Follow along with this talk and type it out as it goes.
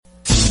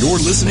You're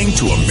listening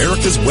to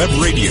America's Web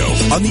Radio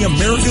on the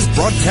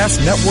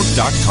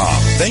AmericasBroadcastNetwork.com.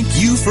 Thank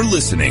you for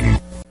listening.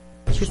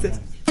 Sí,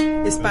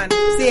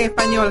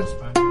 español.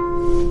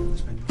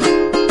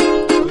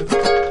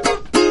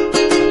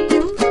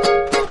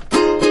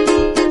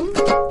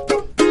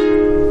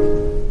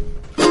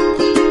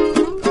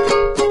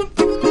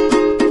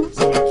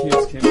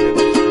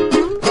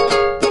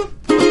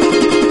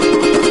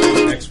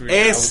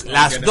 Es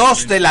las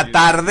 2 de la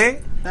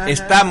tarde.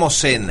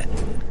 Estamos en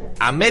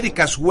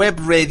America's Web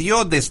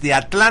Radio desde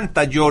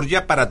Atlanta,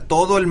 Georgia, para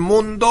todo el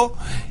mundo.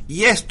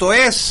 Y esto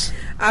es...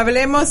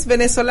 Hablemos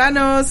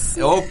Venezolanos.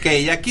 Ok,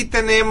 aquí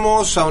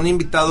tenemos a un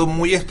invitado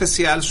muy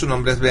especial. Su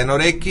nombre es Ben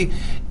Orecki.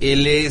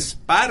 Él es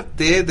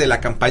parte de la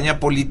campaña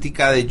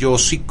política de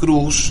Yossi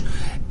Cruz.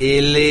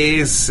 Él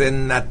es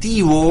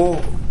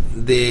nativo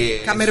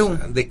de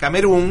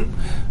Camerún.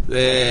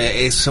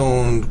 Es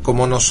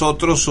como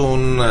nosotros,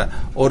 un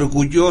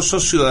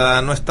orgulloso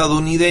ciudadano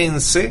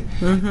estadounidense,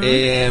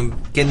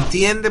 que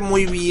entiende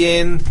muy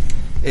bien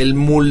el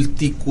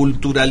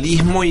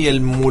multiculturalismo y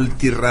el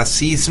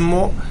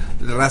multirracismo.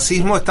 El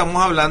racismo,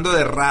 estamos hablando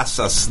de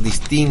razas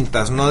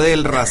distintas, no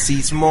del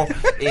racismo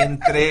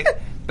entre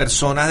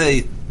personas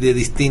de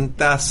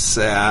distintas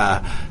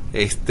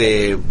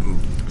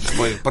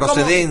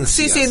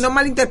procedencias. Sí, no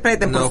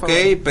malinterpreten, por favor.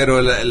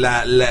 Pero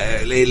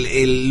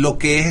lo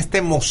que es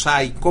este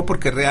mosaico,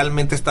 porque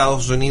realmente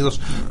Estados Unidos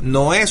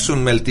no es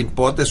un melting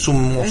pot, es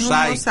un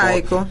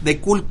mosaico de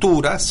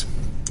culturas,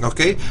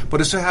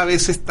 por eso es a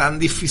veces tan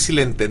difícil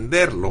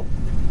entenderlo,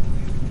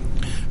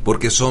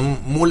 porque son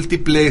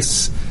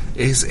múltiples.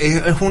 Es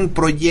un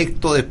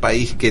proyecto de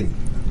país que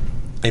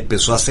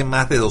empezó hace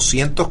más de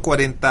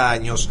 240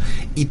 años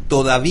y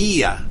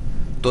todavía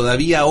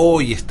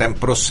hoy está en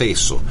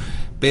proceso,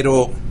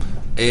 pero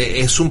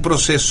es un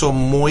proceso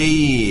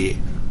muy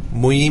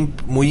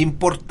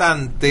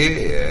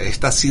importante.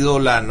 Esta ha sido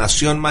la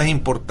nación más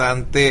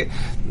importante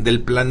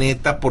del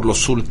planeta por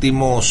los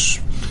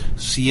últimos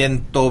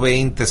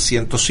 120,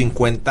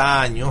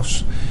 150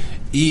 años,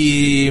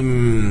 y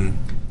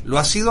lo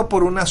ha sido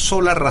por una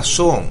sola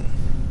razón.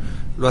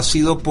 Lo ha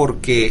sido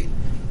porque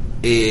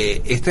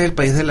este es el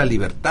país de la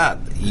libertad,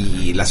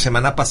 y la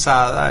semana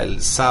pasada,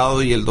 el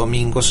sábado y el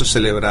domingo, se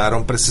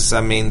celebraron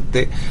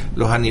precisamente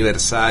los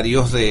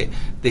aniversarios de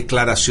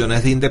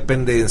declaraciones de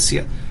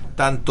independencia,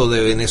 tanto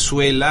de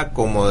Venezuela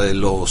como de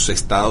los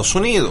Estados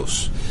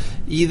Unidos.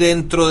 Y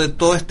dentro de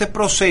todo este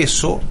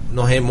proceso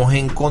nos hemos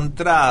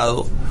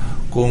encontrado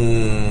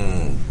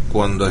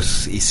cuando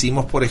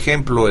hicimos, por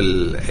ejemplo,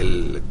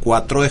 el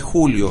 4 de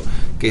julio,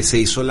 que se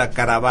hizo la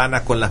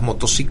caravana con las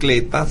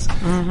motocicletas,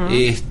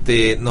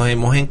 nos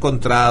hemos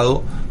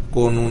encontrado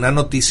con una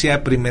noticia de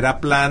primera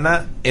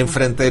plana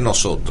enfrente de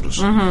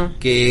nosotros,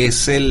 que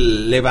es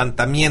el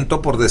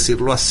levantamiento, por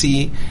decirlo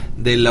así,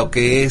 de lo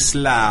que es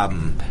la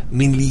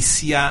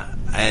milicia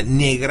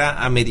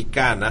negra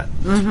americana,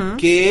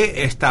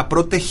 que está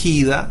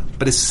protegida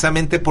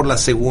precisamente por la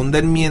segunda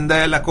enmienda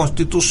de la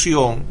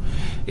Constitución.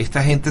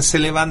 Esta gente se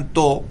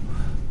levantó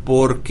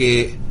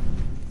porque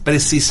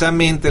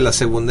precisamente la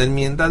segunda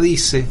enmienda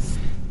dice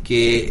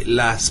que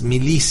las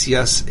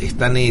milicias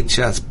están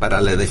hechas para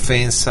la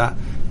defensa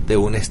de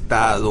un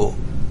Estado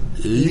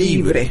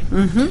libre.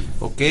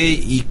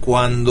 Y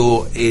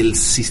cuando el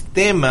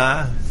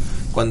sistema,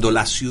 cuando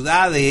las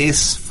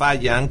ciudades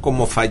fallan,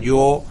 como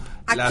falló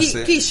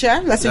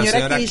Keisha, la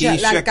señora Keisha,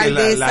 la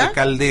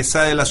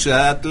alcaldesa de la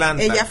ciudad de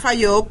Atlanta, ella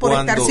falló por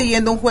estar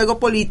siguiendo un juego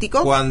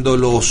político. Cuando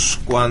los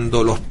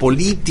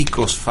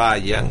políticos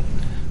fallan,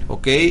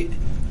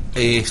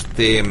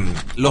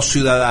 los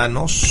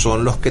ciudadanos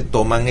son los que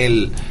toman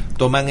el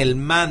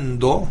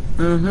mando,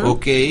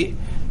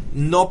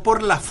 no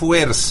por la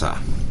fuerza,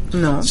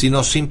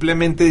 sino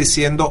simplemente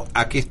diciendo,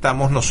 aquí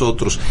estamos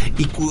nosotros.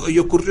 Y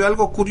ocurrió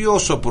algo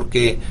curioso,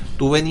 porque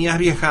tú venías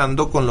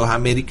viajando con los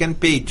American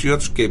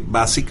Patriots, que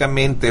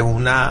básicamente es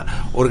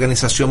una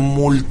organización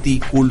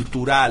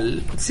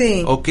multicultural,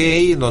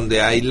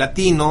 donde hay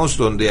latinos,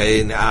 donde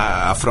hay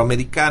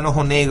afroamericanos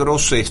o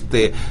negros,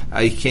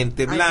 hay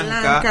gente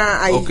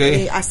blanca,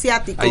 hay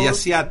asiáticos,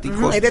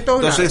 hay de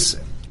todos entonces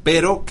lados.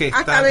 Pero que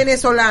hasta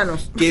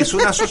venezolanos, que es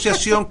una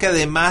asociación que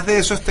además de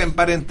eso está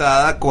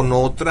emparentada con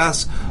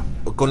otras,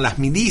 con las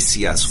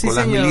milicias,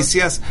 las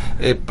milicias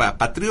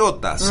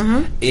patriotas.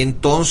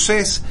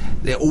 Entonces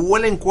hubo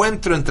el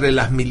encuentro entre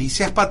las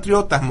milicias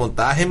patriotas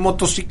montadas en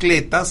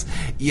motocicletas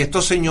y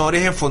estos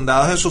señores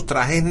enfundados en sus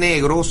trajes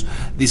negros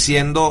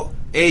diciendo,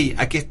 hey,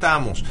 aquí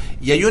estamos.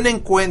 Y hay un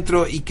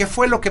encuentro. ¿Y qué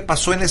fue lo que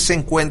pasó en ese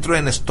encuentro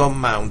en Stone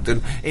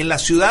Mountain? En la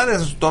ciudad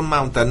de Stone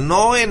Mountain,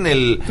 no en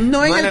el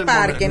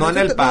parque.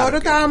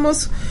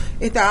 Nosotros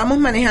estábamos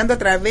manejando a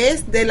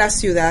través de la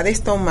ciudad de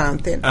Stone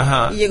Mountain.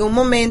 Y llegó un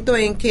momento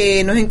en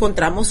que nos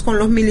encontramos con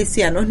los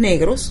milicianos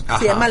negros.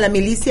 Se llama la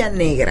milicia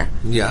negra.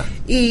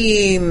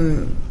 Y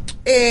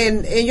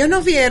ellos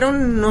nos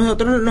vieron,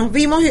 nosotros nos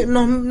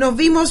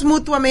vimos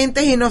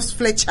mutuamente y nos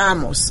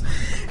flechamos.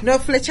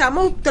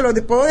 Te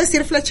lo puedo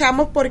decir,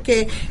 flechamos,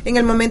 porque en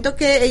el momento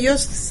que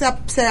ellos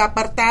se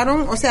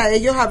apartaron, o sea,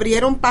 ellos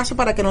abrieron paso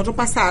para que nosotros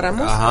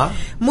pasáramos,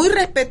 muy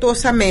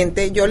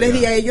respetuosamente, yo les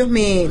di a ellos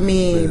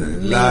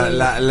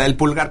el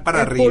pulgar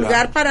para arriba. El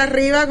pulgar para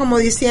arriba, como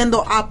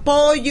diciendo,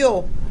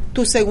 apoyo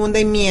tu segunda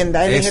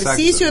enmienda, el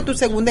ejercicio de tu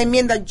segunda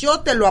enmienda,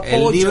 yo te lo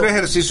apoyo. El libre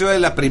ejercicio de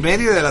la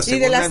primera y de la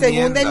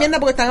segunda enmienda,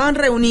 porque estaban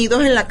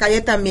reunidos en la calle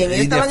también.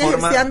 Ellos estaban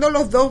ejerciendo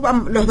los dos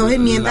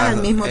enmiendas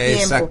al mismo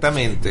tiempo.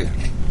 Exactamente.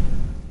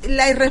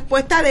 La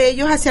respuesta de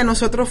ellos hacia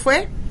nosotros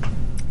fue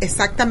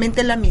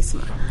exactamente la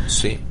misma.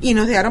 Sí. Y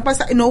nos dejaron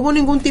pasar, no hubo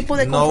ningún tipo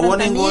de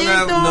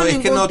confrontamiento, es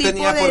que no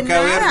tenía por qué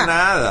haber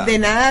nada. De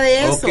nada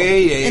de eso.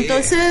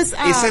 Entonces,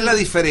 esa es la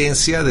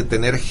diferencia de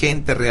tener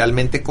gente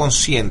realmente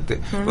consciente,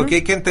 porque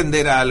hay que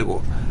entender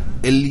algo.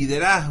 El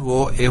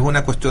liderazgo es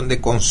una cuestión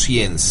de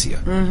conciencia,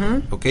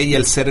 y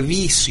el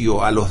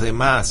servicio a los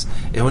demás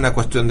es una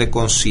cuestión de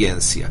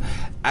conciencia.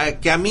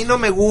 Que a mí no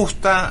me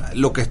gusta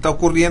lo que está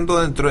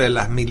ocurriendo dentro de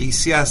las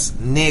milicias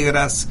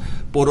negras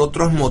por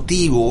otros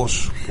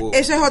motivos.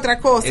 Eso es otra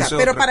cosa,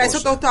 pero para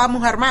eso todos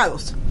estábamos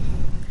armados.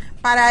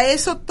 Para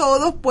eso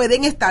todos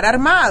pueden estar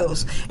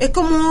armados. Es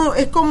como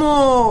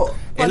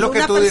cuando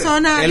una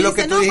persona dice, no,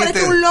 pero es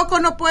que un loco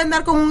no puede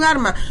andar con un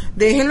arma.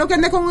 Déjenlo que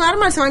ande con un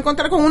arma, se va a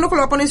encontrar con uno que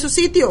lo va a poner en su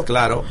sitio.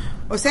 Claro.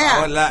 O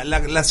sea,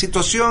 la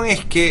situación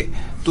es que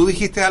tú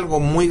dijiste algo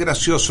muy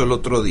gracioso el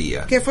otro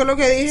día. ¿Qué fue lo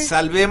que dije?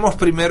 Salvemos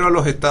primero a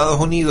los Estados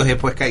Unidos y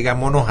después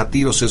caigámonos a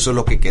tiros, eso es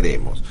lo que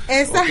queremos.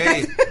 Exacto.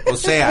 ¿Okay? O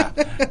sea,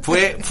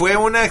 fue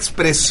una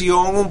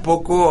expresión un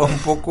poco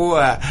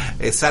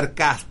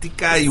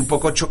sarcástica y un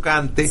poco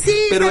chocante, sí,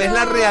 pero es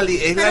la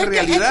realidad.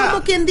 Es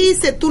como quien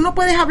dice, tú no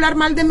puedes hablar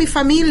mal de mi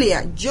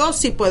familia, yo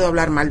sí puedo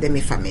hablar mal de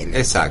mi familia.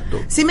 Exacto.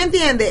 ¿Sí me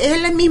entiendes?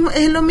 Es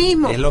lo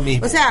mismo.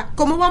 O sea,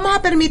 ¿cómo vamos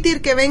a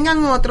permitir que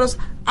vengan otros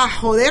a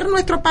joder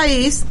nuestro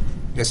país?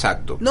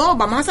 Exacto. No,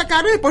 vamos a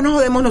sacarlo y después nos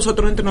jodemos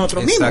nosotros entre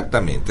nosotros mismos.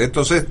 Exactamente.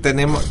 Entonces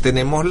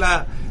tenemos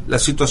la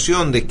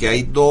situación de que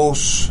hay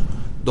dos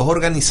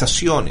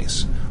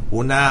organizaciones,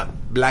 una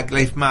Black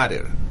Lives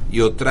Matter y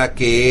otra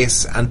que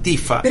es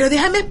Antifa. Pero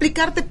déjame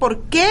explicarte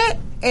por qué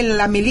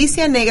la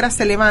milicia negra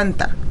se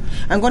levanta.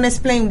 I'm going to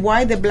explain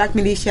why the black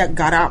militia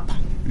got up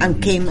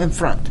and came in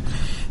front.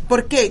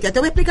 ¿Por qué? Ya te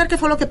voy a explicar qué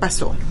fue lo que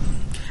pasó.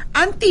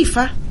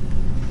 Antifa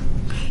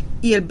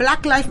y el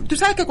Black Lives... Tú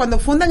sabes que cuando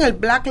fundan el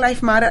Black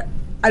Lives Matter,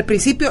 al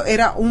principio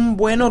era un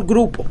buen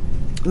grupo.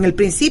 En el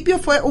principio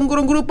fue un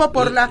grupo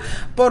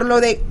por lo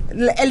de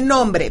el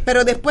nombre,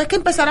 pero después que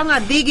empezaron a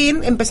dig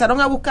in,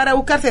 empezaron a buscar,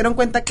 se dieron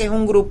cuenta que es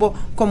un grupo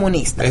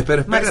comunista.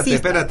 Pero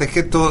espérate, es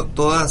que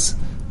todas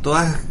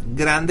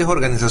grandes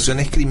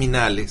organizaciones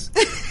criminales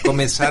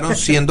comenzaron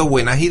siendo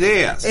buenas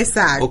ideas.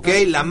 Exacto.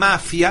 Okay, la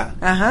mafia,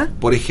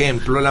 por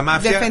ejemplo,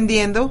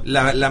 defendiendo.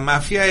 La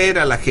mafia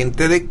era la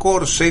gente de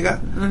Córcega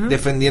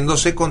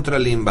defendiéndose contra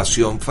la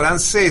invasión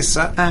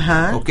francesa.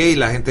 Okay,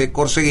 la gente de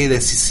Córcega y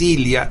de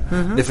Sicilia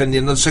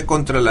defendiéndose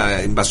contra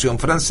la invasión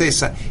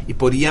francesa, y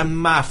ponían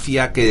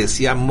mafia que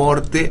decía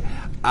morte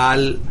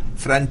al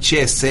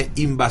francese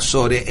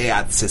invasore e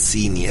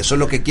assassini. Eso es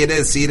lo que quiere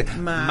decir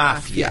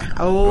mafia.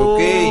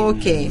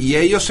 Okay. Y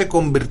ellos se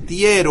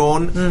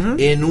convirtieron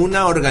en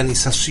una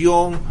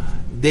organización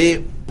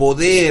de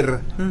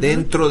poder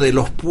dentro de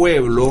los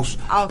pueblos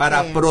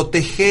para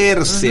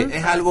protegerse.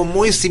 Es algo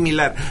muy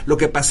similar. Lo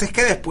que pasa es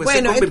que después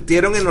se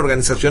convirtieron en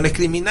organizaciones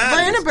criminales.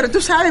 Bueno, pero tú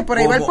sabes, por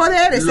ahí va el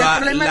poder, ese es el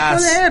problema del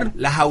poder.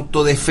 Las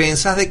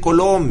autodefensas de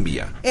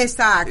Colombia.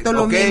 Exacto,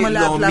 lo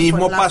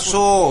mismo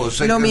pasó.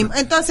 Lo mismo.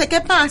 Entonces,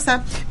 ¿qué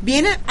pasa?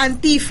 Viene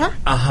Antifa,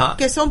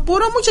 que son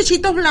puros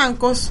muchachitos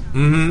blancos,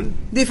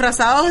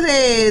 disfrazados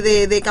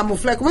de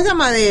camuflaje, ¿cómo se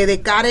llama?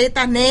 De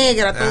caretas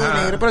negras, todo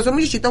negro, pero son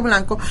muchachitos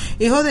blancos,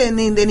 hijos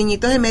de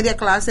niñitos de media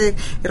clase,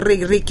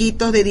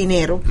 riquitos de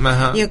dinero.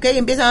 Y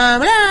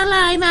empiezan Black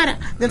Lives Matter,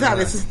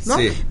 ¿sabes? ¿No?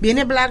 Sí.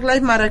 Viene Black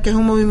Lives Matter, que es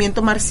un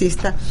movimiento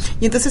marxista,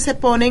 y entonces se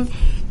ponen,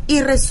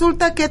 y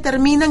resulta que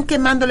terminan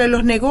quemándole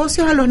los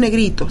negocios a los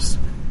negritos,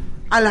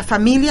 a las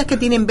familias que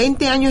tienen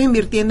 20 años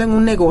invirtiendo en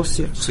un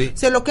negocio. Sí.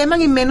 Se lo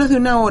queman en menos de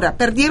una hora.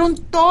 Perdieron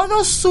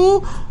todo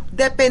su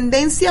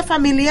dependencia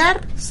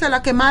familiar, se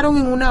la quemaron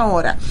en una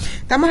hora.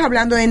 Estamos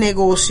hablando de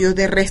negocios,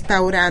 de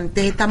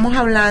restaurantes, estamos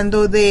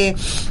hablando de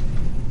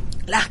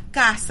las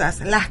casas,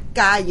 las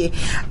calles.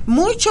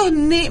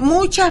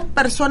 Muchas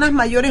personas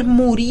mayores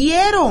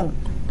murieron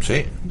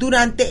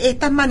durante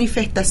estas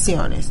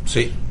manifestaciones.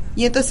 Sí.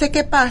 Y entonces,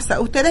 ¿qué pasa?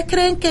 ¿Ustedes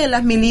creen que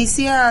las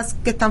milicias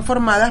que están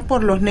formadas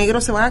por los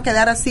negros se van a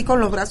quedar así con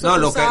los brazos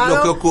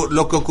cruzados?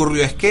 Lo que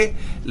ocurrió es que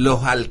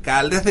los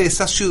alcaldes de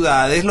esas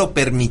ciudades lo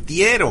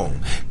permitieron.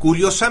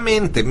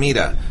 Curiosamente,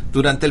 mira,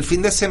 durante el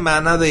fin de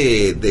semana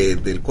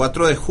del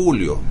 4 de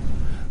julio,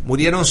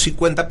 murieron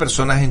 50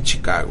 personas en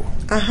Chicago.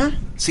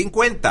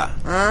 50.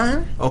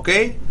 ¿Ok?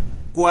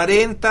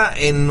 40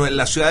 en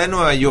la ciudad de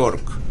Nueva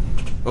York.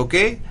 ¿Ok?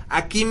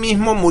 Aquí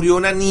mismo murió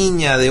una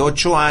niña de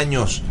 8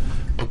 años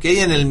Okay,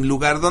 en el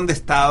lugar donde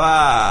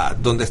estaba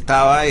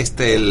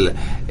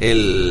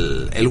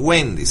el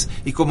Wendy's.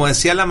 Y como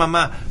decía la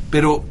mamá,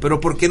 pero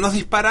 ¿por qué nos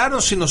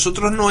dispararon si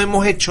nosotros no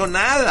hemos hecho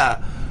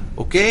nada?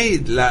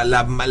 Okay,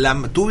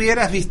 tú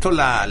hubieras visto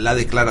la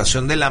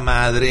declaración de la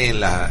madre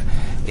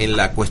en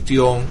la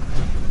cuestión,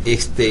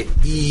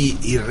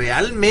 y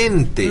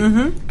realmente,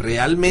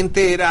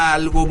 realmente era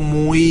algo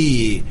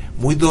muy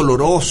muy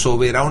doloroso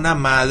ver a una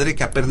madre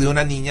que ha perdido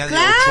una niña de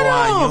 8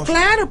 años.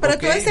 Claro, pero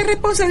toda esa es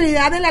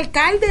responsabilidad del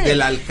alcalde.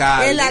 El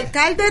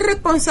alcalde es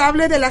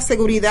responsable de la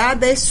seguridad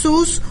de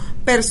sus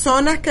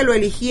personas que lo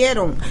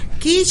eligieron.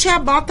 Keisha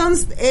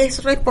Buttons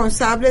es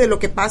responsable de lo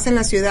que pasa en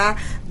la ciudad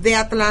de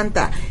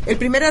Atlanta. El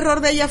primer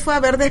error de ella fue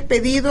haber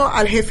despedido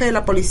al jefe de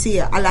la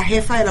policía, a la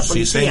jefa de la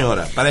policía. Sí,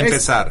 señora,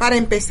 para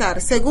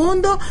empezar.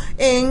 Segundo,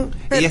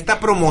 y esta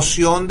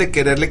promoción de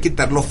quererle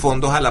quitar los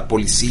fondos a la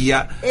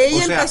policía.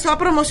 Ella empezó a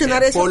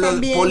promocionar eso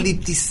también.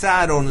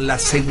 Politizaron la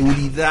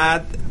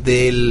seguridad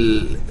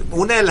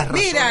una de las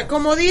razones. Mira,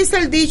 como dice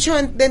el dicho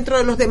dentro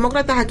de los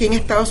demócratas aquí en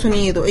Estados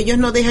Unidos, ellos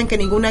no dejan que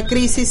ninguna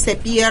crisis se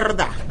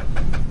pierda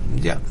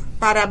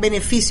para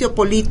beneficio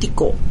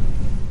político.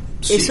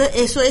 Sí.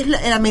 Eso es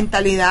la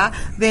mentalidad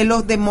de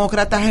los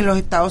demócratas en los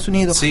Estados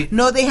Unidos. Sí.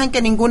 No dejan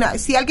que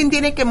si alguien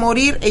tiene que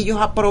morir, ellos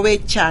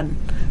aprovechan.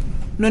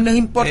 No les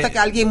importa que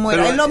alguien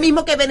muera. Es lo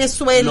mismo que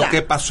Venezuela. Lo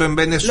que pasó en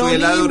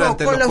Venezuela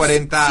durante los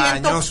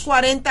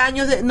 40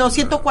 años.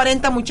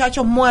 140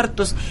 muchachos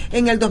muertos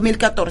en el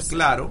 2014.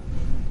 Claro.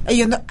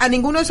 A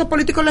ninguno de esos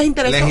políticos les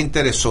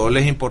interesó.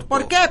 Les importó.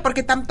 ¿Por qué? Porque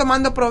están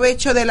tomando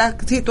provecho de la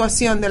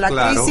situación, de la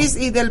crisis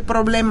y del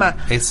problema.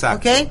 Exacto.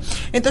 ¿Okay?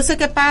 Entonces,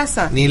 ¿qué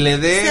pasa? Ni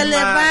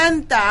Ledesma,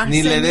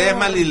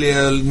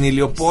 ni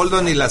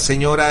Leopoldo, ni la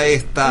señora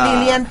esta. Ni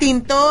Lilian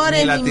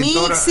Tintore, ni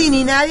Mixi,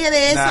 ni nadie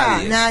de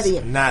esa.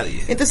 Nadie.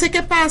 Entonces,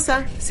 ¿qué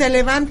pasa? Se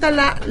levanta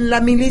la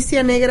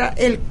milicia negra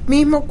el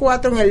mismo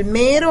 4, en el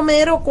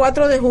mero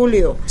 4 de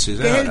julio,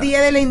 que es el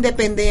día de la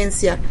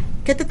independencia.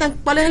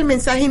 ¿Cuál es el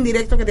mensaje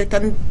indirecto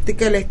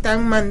que le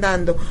están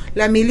mandando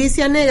la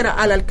milicia negra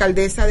a la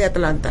alcaldesa de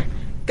Atlanta?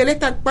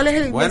 ¿Cuál es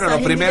el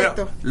mensaje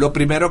indirecto? Lo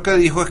primero que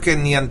dijo es que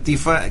ni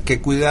Antifa,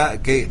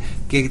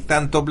 que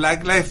tanto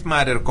Black Lives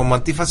Matter como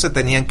Antifa se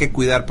tenían que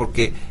cuidar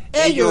porque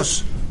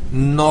ellos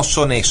no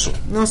son eso.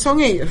 No son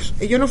ellos.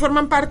 Ellos no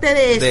forman parte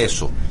de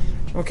eso.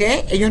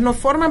 ¿Okay? Ellos no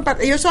forman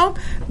parte, ellos son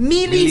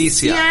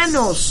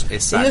milicianos.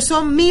 Exacto. Ellos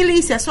son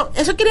milicias.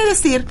 Eso quiere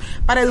decir,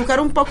 para educar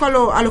un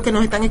poco a los que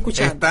nos están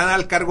escuchando, están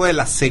al cargo de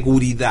la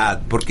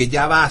seguridad, porque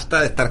ya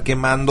basta de estar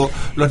quemando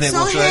los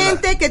negocios. Son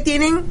gente que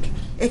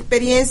tienen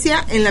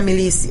experiencia en la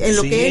milicia, en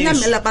lo que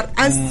es la parte.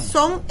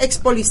 Son ex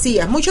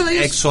policías, muchos de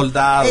ellos ex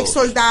soldados,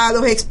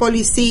 ex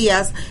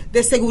policías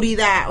de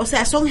seguridad, o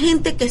sea, son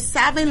gente que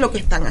saben lo que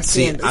están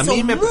haciendo,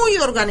 son muy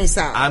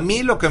organizados. A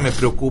mí lo que me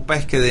preocupa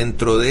es que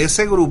dentro de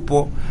ese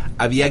grupo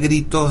había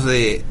gritos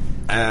de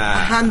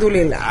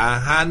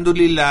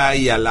Alhamdulillah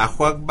y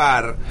Allahu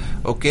Akbar,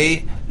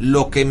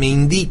 lo que me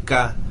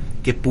indica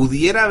que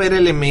pudiera haber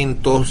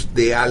elementos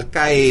de Al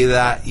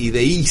Qaeda y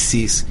de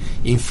ISIS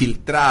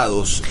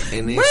infiltrados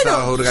en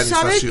esa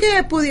organización. ¿Sabes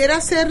qué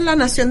pudiera ser la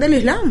Nación del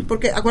Islam?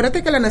 Porque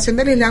acuérdate que la Nación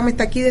del Islam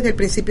está aquí desde el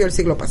principio del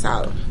siglo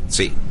pasado.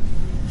 Sí.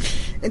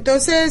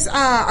 Entonces,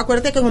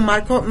 acuérdate que con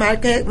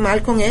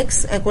Malcolm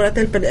X,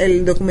 acuérdate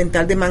el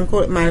documental de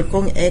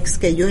Malcolm X,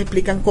 que ellos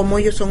explican cómo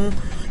ellos son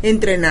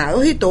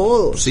entrenados y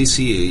todo. Sí,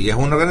 y es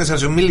una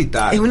organización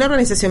militar.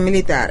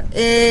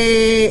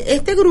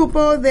 Este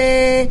grupo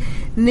de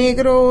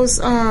negros,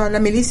 la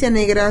milicia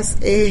negras,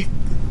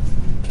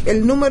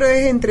 el número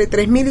es entre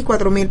 3,000 y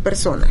 4,000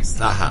 personas.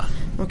 Ajá.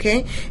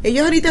 Okay.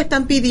 Ellos ahorita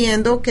están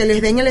pidiendo que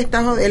les den el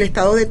estado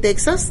de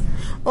Texas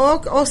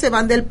o se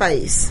van del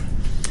país.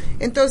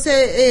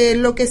 Entonces,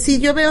 lo que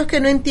sí yo veo es que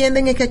no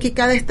entienden es que aquí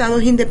cada estado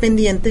es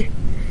independiente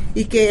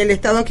y que el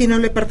estado aquí no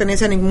le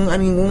pertenece a ningún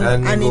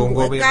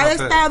gobierno. Cada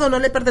estado no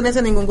le pertenece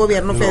a ningún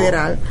gobierno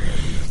federal.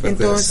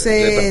 Entonces,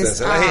 le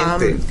pertenece a la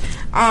gente.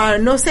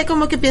 No sé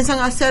cómo que piensan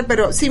hacer,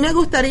 pero sí me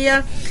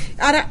gustaría.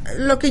 Ahora,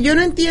 lo que yo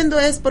no entiendo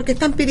es por qué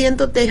están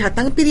pidiendo Texas.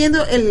 Están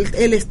pidiendo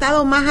el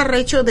estado más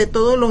arrecho de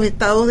todos los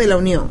estados de la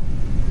Unión.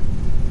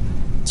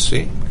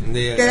 Sí.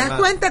 ¿Te das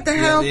cuenta? ¿Te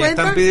has dado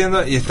cuenta?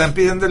 Están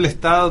pidiendo el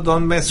estado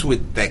Don't Mess with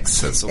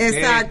Texas. ¿Okay?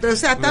 Exacto, o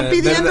sea, están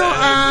pidiendo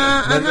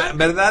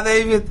 ¿verdad,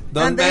 David?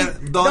 Don't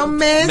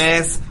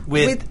mess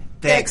with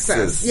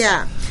Texas.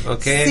 Ya.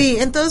 Okay. Sí,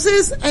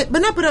 entonces,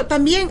 pero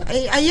también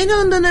ahí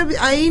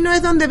no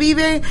es donde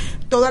vive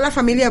toda la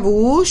familia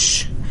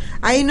Bush.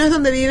 Ahí no es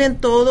donde viven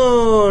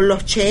todos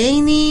los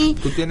Cheney.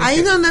 Ahí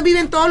es donde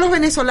viven todos los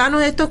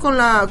venezolanos estos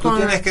Tú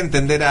tienes que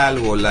entender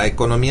algo. La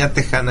economía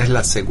tejana es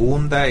la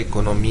segunda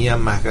economía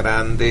más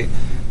grande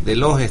de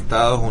los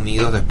Estados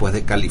Unidos después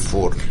de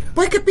California.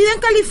 Pues que pidan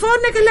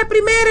California, que es la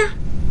primera.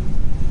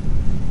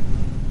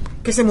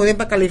 Que se muden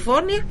para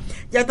California.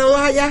 Ya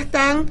todos allá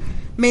están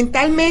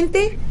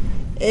mentalmente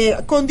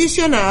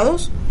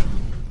condicionados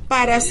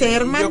para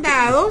ser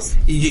mandados.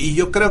 Y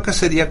yo creo que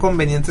sería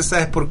conveniente,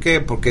 ¿sabes por qué?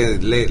 Porque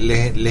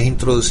les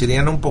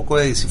introducirían un poco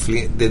de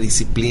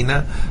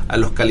disciplina a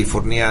los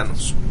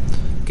californianos.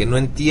 que no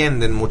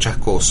entienden muchas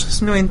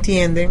cosas. No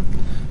entienden.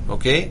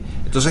 ¿Ok?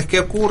 Entonces, ¿qué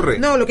ocurre?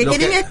 No, lo que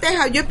quieren es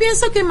Texas. Yo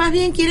pienso que más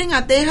bien quieren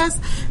a Texas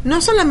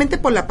no solamente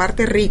por la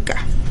parte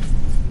rica,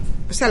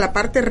 o sea, la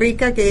parte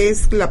rica que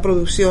es la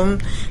producción,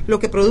 lo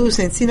que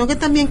producen, sino que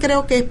también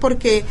creo que es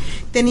porque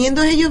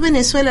teniendo ellos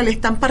Venezuela le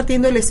están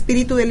partiendo el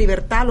espíritu de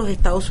libertad a los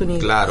Estados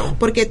Unidos. Claro.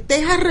 Porque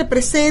Texas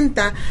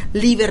representa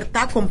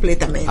libertad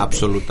completamente.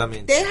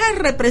 Absolutamente. Texas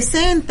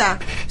representa,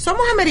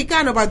 somos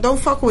americanos, but don't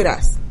fuck with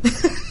us.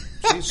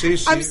 Sí.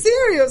 I'm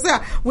serious. O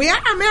sea, we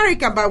are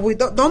American, but we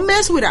don't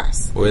mess with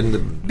us.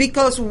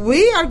 Because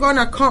we are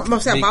gonna come, o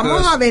sea,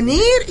 vamos a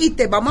venir y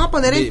te vamos a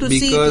poner en tu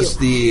sitio.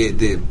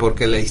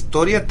 Porque la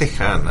historia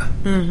tejana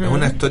es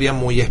una historia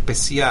muy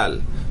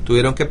especial.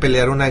 Tuvieron que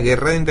pelear una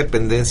guerra de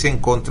independencia en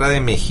contra de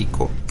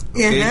México.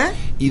 ¿Okay?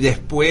 Y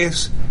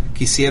después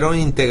quisieron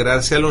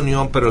integrarse a la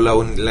Unión, pero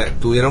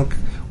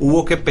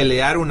hubo que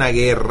pelear una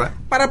guerra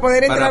para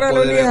poder entrar a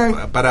la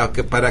Unión, para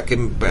que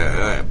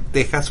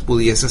Texas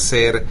pudiese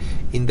ser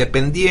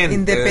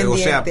independiente. O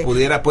sea,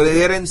 pudiera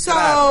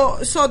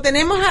entrar.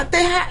 Tenemos a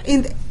Texas.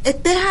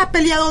 Texas ha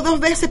peleado 2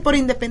 veces por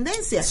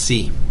independencia.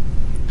 Sí,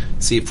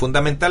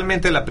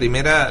 fundamentalmente la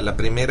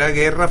primera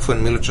guerra fue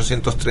en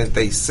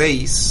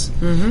 1836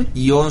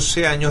 y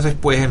 11 años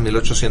después, en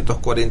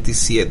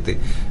 1847,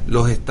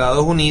 los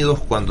Estados Unidos,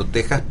 cuando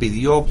Texas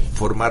pidió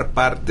formar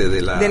parte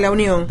de la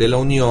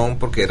Unión,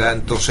 porque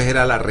entonces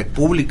era la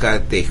República de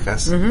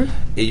Texas,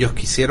 ellos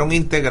quisieron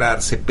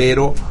integrarse,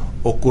 pero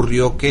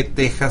ocurrió que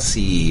Texas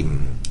y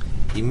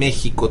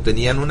México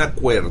tenían un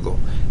acuerdo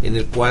en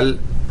el cual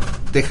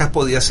Texas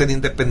podía ser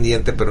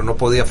independiente, pero no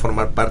podía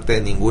formar parte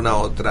de ninguna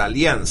otra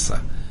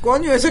alianza.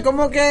 Coño, eso es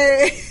como...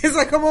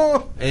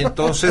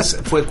 Entonces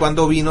fue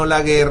cuando vino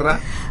la guerra,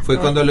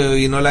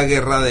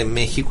 de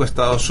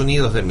México-Estados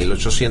Unidos de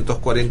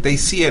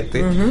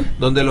 1847,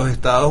 donde los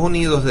Estados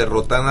Unidos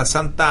derrotan a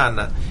Santa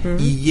Anna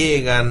y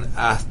llegan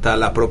hasta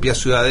la propia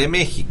Ciudad de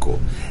México.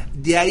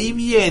 De ahí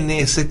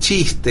viene ese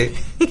chiste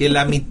que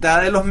la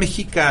mitad de los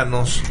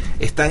mexicanos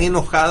están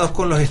enojados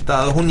con los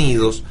Estados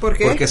Unidos. ¿Por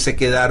qué? Porque se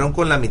quedaron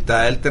con la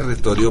mitad del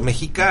territorio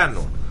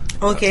mexicano.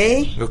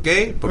 Okay.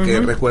 Porque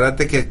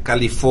recuérdate que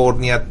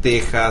California,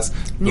 Texas,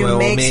 Nuevo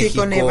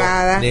México,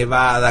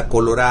 Nevada,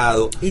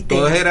 Colorado,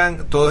 todos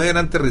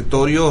eran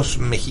territorios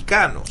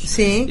mexicanos.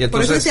 Sí, y entonces,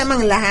 por eso se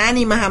llaman las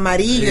ánimas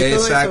amarillas.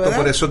 Exacto, todo eso,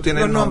 por eso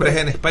tienen nombres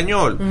en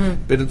español.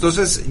 Pero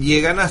entonces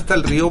llegan hasta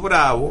el río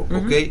Bravo,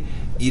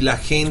 y la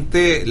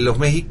gente,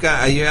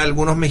 hay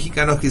algunos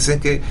mexicanos que dicen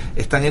que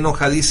están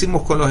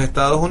enojadísimos con los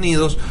Estados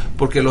Unidos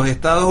porque los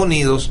Estados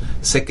Unidos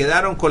se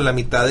quedaron con la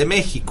mitad de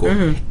México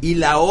y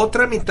la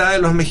otra mitad de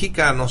los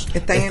mexicanos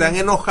están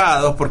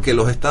enojados porque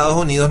los Estados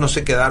Unidos no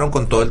se quedaron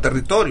con todo el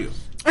territorio.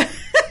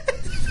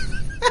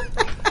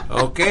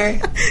 ¿Ok?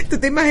 ¿Tú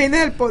te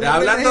imaginas el poder?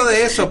 Hablando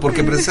de eso,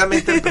 porque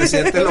precisamente el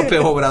presidente López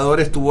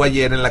Obrador estuvo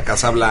ayer en la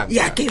Casa Blanca. ¿Y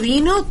a qué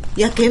vino?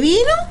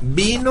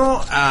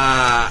 Vino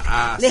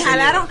a ¿Le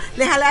jalaron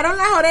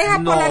las orejas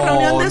por la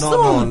reunión de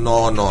Zoom?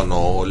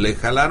 No, le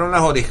jalaron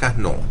las orejas,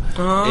 no.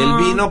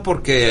 Él vino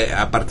porque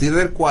a partir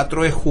del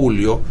 4 de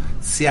julio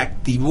se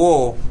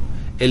activó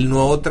el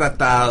nuevo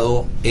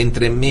tratado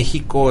entre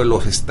México,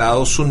 los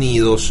Estados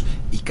Unidos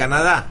y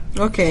Canadá.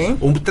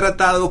 Un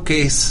tratado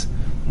que es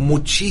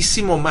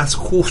muchísimo más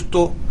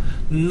justo,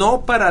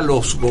 no para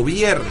los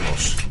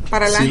gobiernos,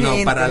 sino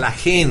para la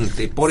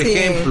gente. Por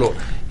ejemplo,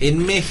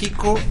 en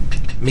México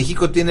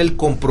tiene el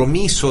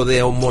compromiso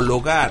de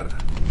homologar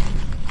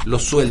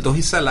los sueldos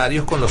y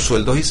salarios con los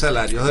sueldos y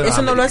salarios de los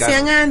americanos. ¿Eso no lo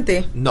hacían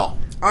antes? No.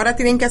 Ahora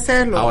tienen que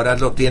hacerlo. Ahora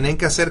lo tienen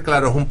que hacer,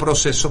 claro, es un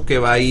proceso que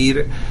va a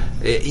ir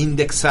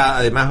indexado,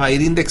 además va a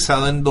ir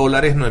indexado en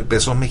dólares, no en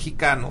pesos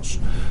mexicanos,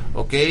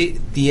 ¿ok?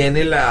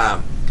 Tiene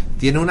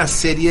una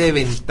serie de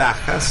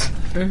ventajas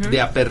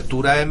de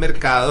apertura de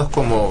mercados,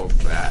 como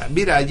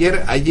mira,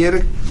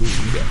 ayer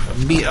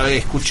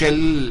escuché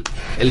el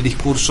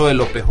discurso de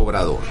López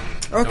Obrador.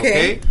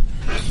 ¿Okay?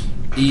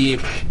 Y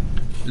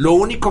lo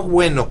único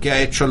bueno que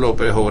ha hecho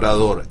López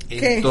Obrador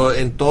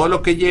en todo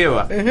lo que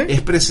lleva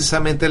es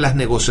precisamente las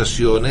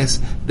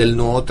negociaciones del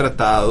nuevo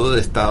tratado de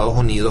Estados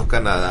Unidos,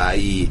 Canadá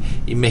y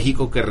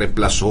México, que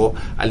reemplazó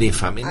al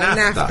infame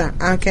NAFTA.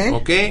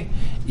 ¿Okay?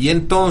 Y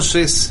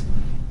entonces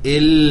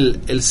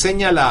él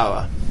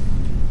señalaba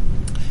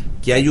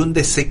que hay un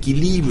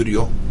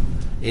desequilibrio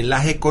en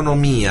las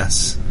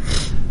economías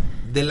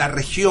de la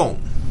región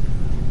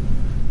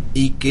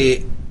y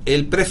que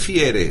él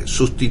prefiere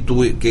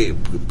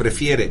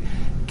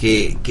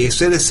que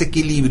ese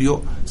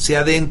desequilibrio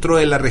sea dentro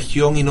de la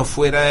región y no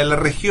fuera de la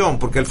región,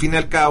 porque al fin y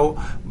al cabo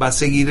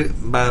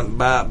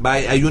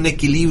hay un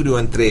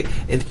equilibrio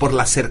por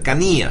la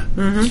cercanía.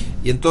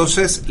 Y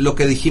entonces lo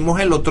que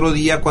dijimos el otro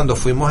día cuando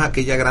fuimos a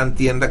aquella gran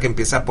tienda que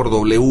empieza por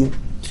W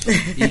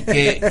y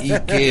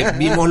que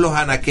vimos los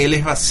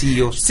anaqueles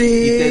vacíos, y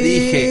te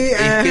dije,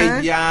 es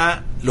que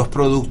ya los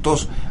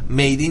productos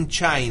made in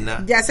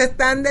China ya se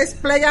están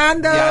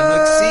desplegando, ya no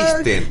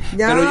existen.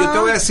 Pero yo te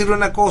voy a decir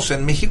una cosa,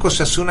 en México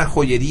se hace una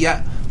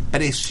joyería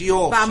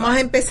preciosa. Vamos a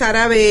empezar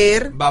a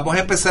ver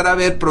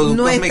productos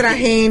nuestra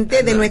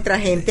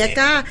gente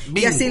acá,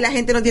 y así la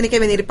gente no tiene que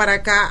venir para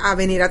acá a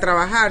venir a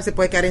trabajar, se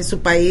puede quedar en su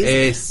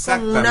país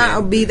con una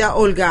vida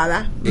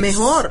holgada,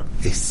 mejor,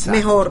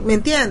 ¿me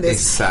entiendes?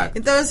 Exacto.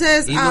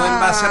 Entonces, y no en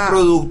base a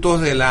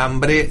productos del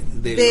hambre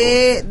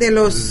de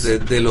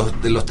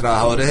los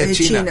trabajadores de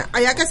China.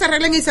 Allá que se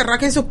arreglen y se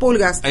raquen sus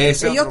pulgas.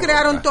 Ellos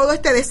crearon todo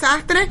este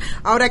desastre,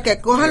 ahora que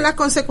cojan las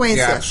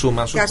consecuencias, que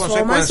asuman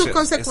sus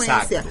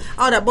consecuencias.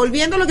 Ahora,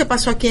 volviendo a lo que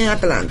pasó aquí en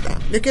Atlanta,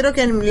 yo quiero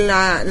que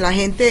la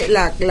gente,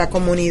 la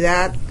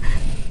comunidad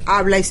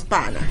habla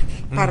hispana,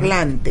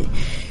 parlante,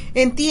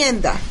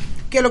 entienda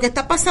que lo que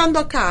está pasando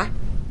acá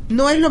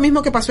no es lo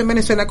mismo que pasó en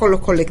Venezuela con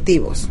los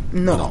colectivos.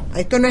 No.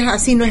 Esto no es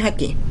así, no es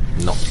aquí.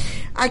 No.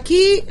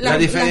 Aquí la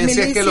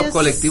diferencia es que los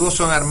colectivos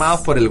son armados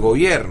por el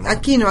gobierno.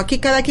 Aquí no, aquí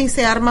cada quien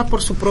se arma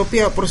por su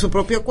propio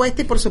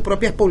cuesta y por sus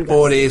propias pulgas.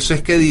 Por eso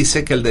es que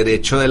dice que el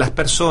derecho de las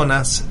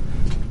personas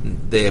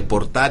de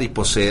portar y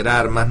poseer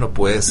armas no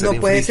puede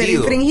ser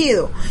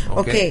infringido.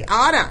 Okay.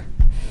 Ahora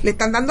le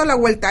están dando la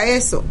vuelta a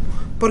eso,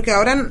 porque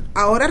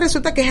ahora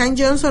resulta que Han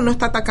Johnson no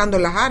está atacando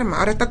las armas,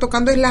 ahora está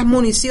tocando las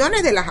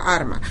municiones de las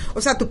armas.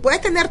 O sea, tú puedes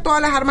tener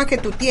todas las armas que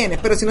tú tienes,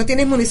 pero si no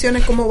tienes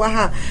municiones, ¿cómo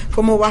vas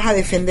a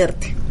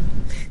defenderte?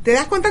 ¿Te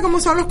das cuenta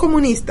cómo son los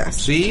comunistas?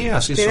 Sí,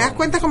 así son. ¿Te das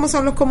cuenta cómo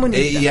son los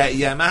comunistas?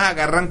 Y además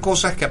agarran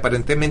cosas que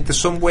aparentemente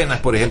son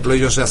buenas. Por ejemplo,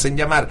 ellos se hacen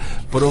llamar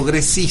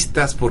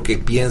progresistas porque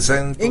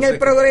piensan en el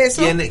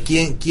progreso.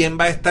 ¿Quién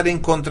va a estar en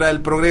contra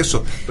del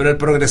progreso? Pero el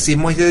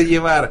progresismo es de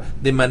llevar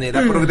de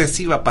manera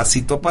progresiva,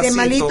 pasito a pasito. De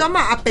malito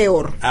a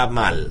peor. A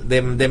mal,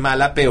 de mal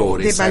a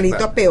peor. De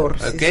malito a peor.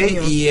 ¿Okay?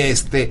 Sí,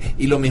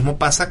 y lo mismo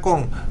pasa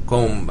con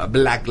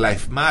Black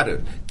Lives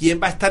Matter.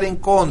 ¿Quién va a estar en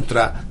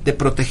contra de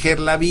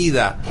proteger la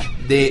vida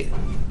el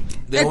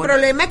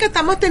problema que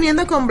estamos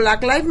teniendo con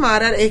Black Lives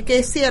Matter es que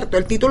es cierto,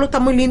 el título está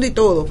muy lindo y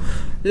todo.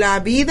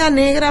 La vida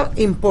negra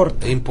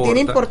importa,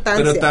 tiene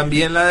importancia. Pero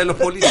también la de los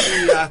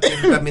policías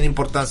tiene también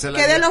importancia.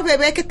 Que de los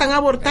bebés que están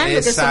abortando,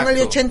 exacto, que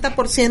son el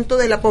 80%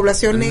 de la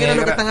población negra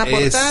lo que están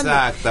abortando.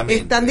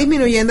 Exactamente. Están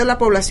disminuyendo la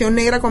población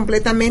negra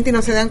completamente y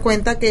no se dan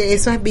cuenta que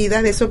esas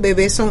vidas de esos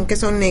bebés que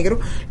son negros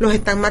los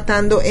están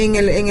matando en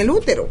el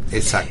útero.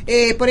 Exacto.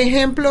 Por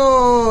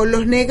ejemplo,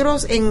 los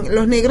negros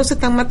se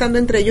están matando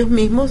entre ellos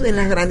mismos en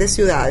las grandes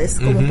ciudades,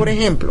 como por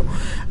ejemplo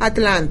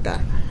Atlanta,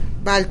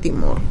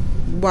 Baltimore,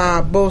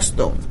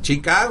 Boston,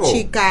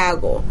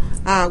 Chicago,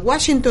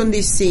 Washington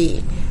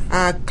D.C.,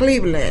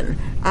 Cleveland,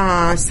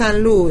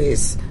 San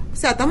Luis. O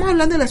sea, estamos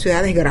hablando de las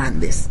ciudades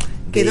grandes,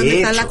 que es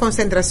donde está la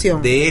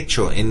concentración. De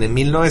hecho, en el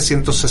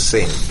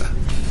 1960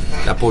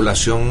 la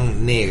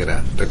población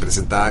negra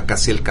representaba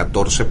casi el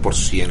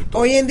 14%.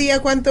 ¿Hoy en día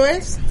cuánto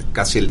es?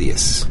 Casi el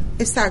 10%.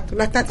 Exacto,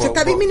 se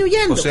está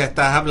disminuyendo. O sea,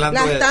 estás hablando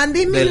están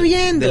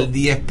disminuyendo. Del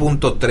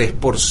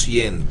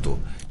 10.3%.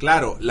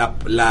 Claro, la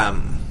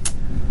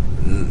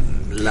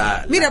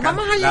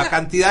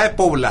cantidad de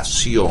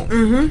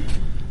población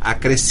ha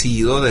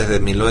crecido desde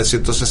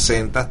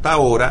 1960 hasta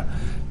ahora,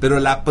 pero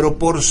la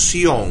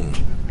proporción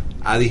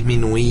ha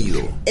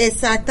disminuido.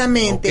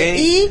 Exactamente. ¿Okay?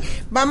 Y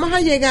vamos a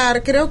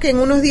llegar, creo que en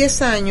unos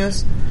 10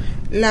 años,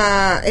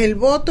 el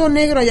voto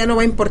negro ya no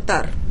va a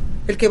importar.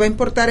 El que va a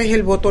importar es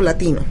el voto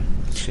latino.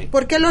 Sí.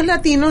 Porque los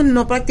latinos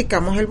no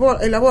practicamos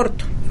el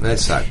aborto.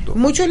 Exacto.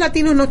 Muchos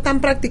latinos no están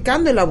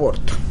practicando el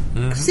aborto.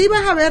 Sí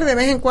vas a ver de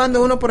vez en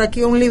cuando uno por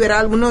aquí, un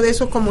liberal, uno de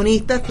esos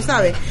comunistas, tú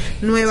sabes,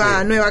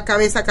 nueva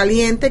cabeza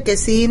caliente, que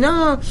sí,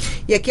 no.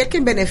 Y aquí el que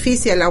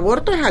beneficia el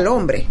aborto es al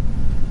hombre.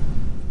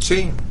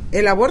 Sí.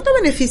 El aborto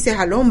beneficia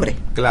al hombre.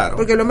 Claro.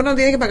 Porque el hombre no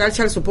tiene que pagar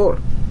child support.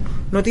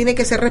 No tiene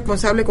que ser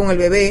responsable con el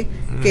bebé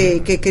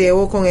que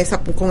creó con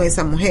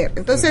esa mujer.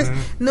 Entonces,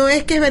 no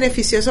es que es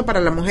beneficioso para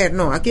la mujer,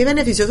 no. Aquí es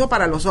beneficioso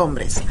para los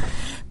hombres.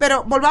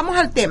 Pero volvamos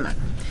al tema.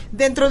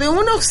 Dentro de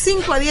unos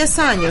 5 a 10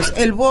 años,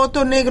 el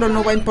voto negro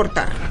no va a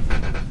importar.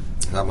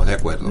 Estamos de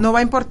acuerdo. No va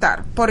a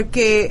importar,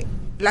 porque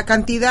la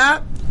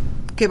cantidad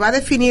que va a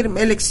definir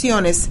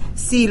elecciones,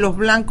 si los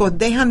blancos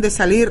dejan de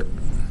salir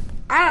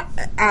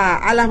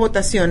a las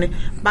votaciones,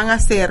 van a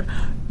ser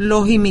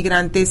los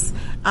inmigrantes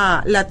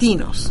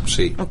latinos.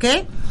 Sí. ¿Ok?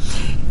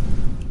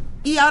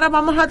 Y ahora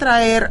vamos a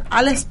traer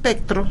al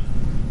espectro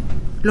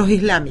los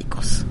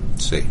islámicos.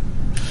 Sí.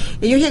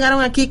 Ellos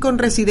llegaron aquí con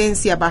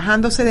residencia,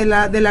 bajándose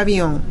del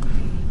avión.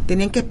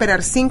 Tenían que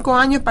esperar 5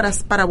 años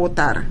para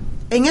votar.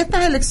 En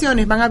estas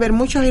elecciones van a haber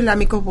muchos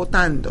islámicos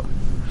votando.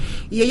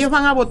 Y ellos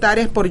van a votar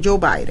es por Joe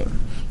Biden.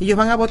 Ellos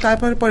van a votar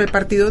por el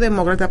Partido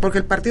Demócrata, porque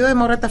el Partido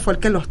Demócrata fue el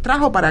que los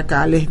trajo para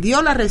acá, les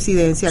dio la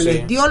residencia, sí,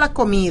 les dio la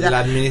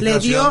comida,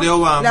 les dio de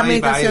Obama, la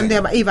administración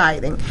y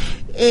Biden.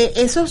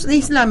 Esos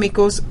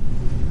islámicos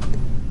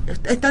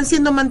están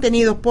siendo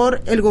mantenidos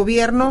por el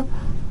gobierno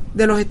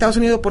de los Estados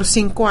Unidos por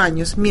 5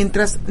 años,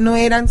 mientras no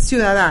eran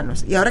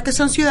ciudadanos. Y ahora que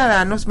son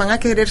ciudadanos, van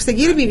a querer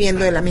seguir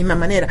viviendo de la misma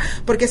manera,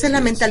 porque esa es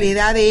la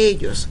mentalidad de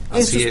ellos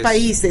en sus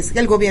países, que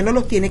el gobierno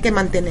los tiene que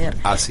mantener.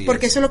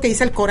 Porque eso es lo que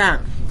dice el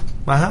Corán.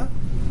 Ajá.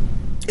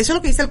 Eso es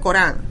lo que dice el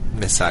Corán.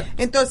 Exacto.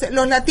 Entonces,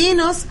 los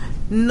latinos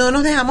no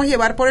nos dejamos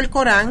llevar por el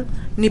Corán,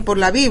 ni por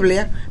la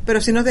Biblia, pero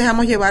sí nos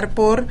dejamos llevar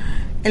por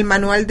el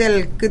manual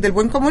del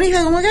buen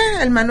comunista. ¿Cómo que?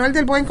 El manual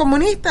del buen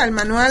comunista, el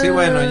manual... Sí,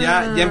 bueno,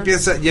 ya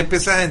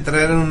empiezas a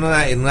entrar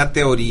en una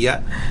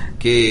teoría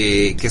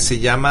que se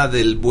llama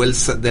del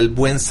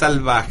buen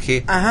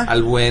salvaje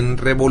al buen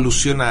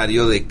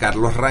revolucionario de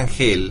Carlos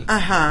Rangel.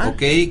 ¿Ok?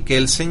 Que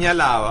él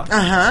señalaba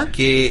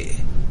que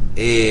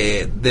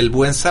del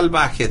buen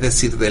salvaje, es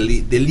decir,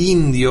 del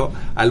indio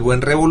al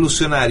buen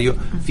revolucionario.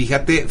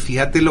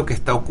 Fíjate lo que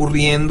está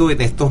ocurriendo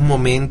en estos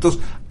momentos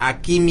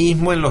aquí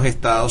mismo en los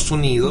Estados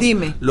Unidos.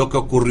 Dime. Lo que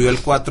ocurrió el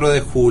 4 de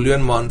julio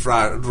en Mount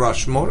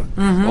Rushmore,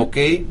 ¿ok?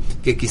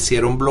 Que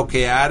quisieron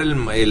bloquear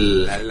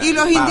y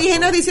los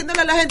indígenas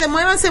diciéndole a la gente,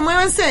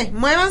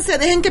 muévanse,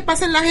 dejen que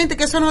pasen la gente,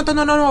 que eso a nosotros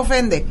no nos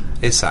ofende.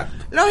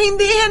 Exacto. Los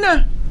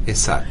indígenas.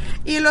 Exacto.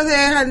 Y los de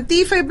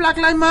Antifa y Black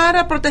Lives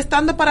Matter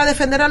protestando para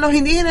defender a los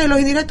indígenas, y los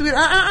indígenas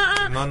estuvieron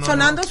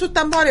sonando sus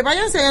tambores.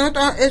 Váyanse,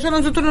 eso a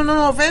nosotros no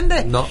nos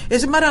ofende. No.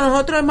 Eso para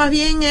nosotros más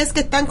bien es que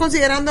están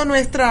considerando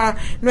nuestra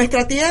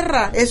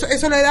tierra.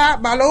 Eso le da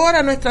valor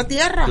a nuestra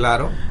tierra.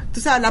 Claro.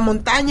 Tú sabes, la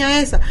montaña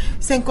esa.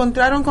 Se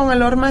encontraron con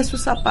el horma de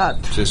sus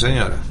zapatos. Sí,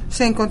 señora.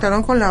 Se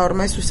encontraron con la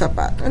horma de sus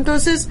zapatos.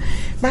 Entonces,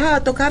 ¿vas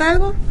a tocar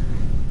algo?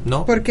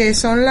 No. Porque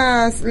son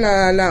las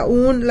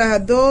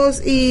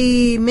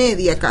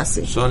 2:30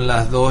 casi. Son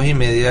las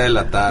 2:30 de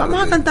la tarde.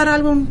 Vamos a cantar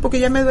algo porque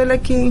ya me duele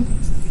aquí.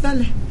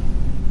 Dale.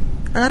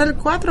 Agarra el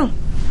 4.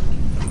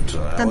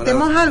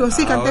 Cantemos algo,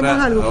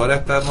 cantemos algo. Ahora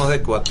estamos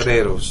de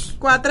cuatreros.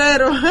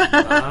 Bueno,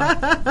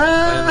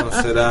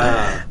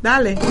 será.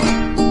 Dale.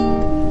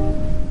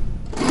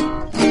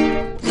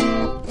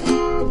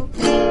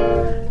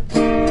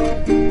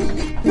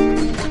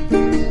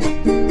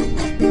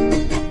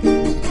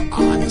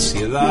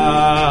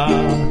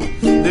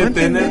 De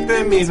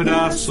tenerte en mis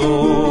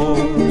brazos,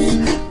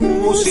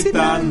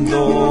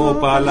 musitando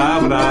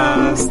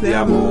palabras de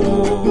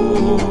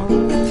amor.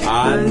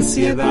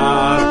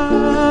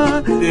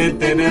 Ansiedad de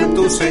tener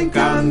tus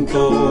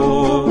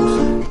encantos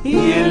y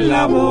en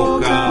la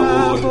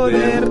boca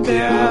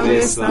volverte a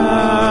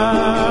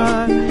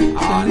besar.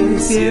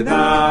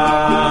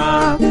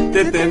 Ansiedad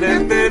de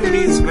tenerte en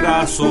mis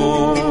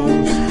brazos,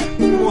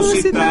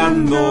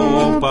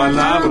 musitando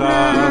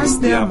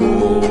palabras de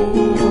amor.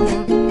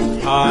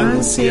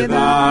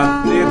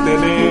 Ansiedad de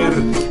tener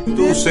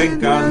tus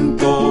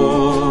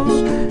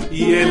encantos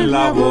y en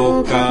la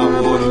boca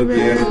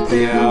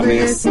volverte a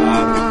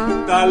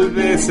besar. Tal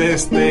vez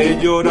esté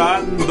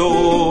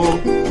llorando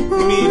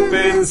mi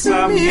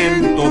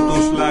pensamiento,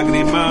 tus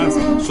lágrimas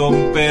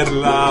son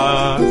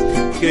perlas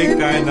que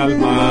caen al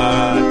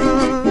mar.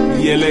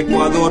 Y el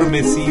eco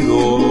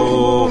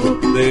adormecido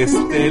de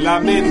este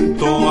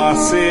lamento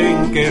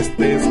hacen que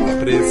estés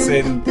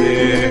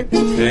presente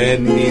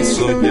en mi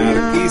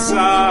soñar.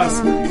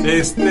 Quizás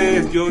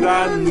estés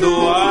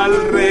llorando al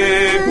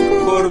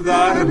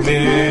recordarme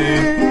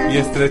y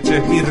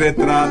estreches mis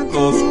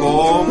retratos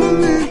con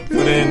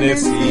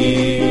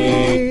frenesí.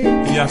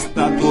 Y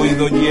hasta tu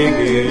oído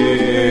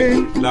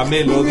llegue la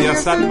melodía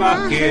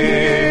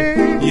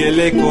salvaje y el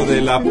eco de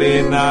la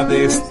pena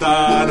de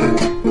estar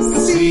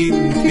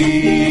sin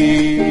ti.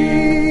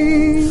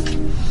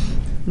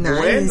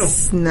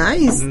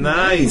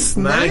 Nice.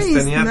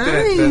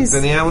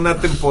 Tenía una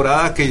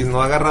temporada que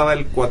no agarraba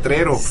el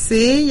cuatrero.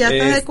 Sí, ya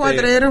está de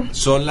cuatrero.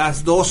 Son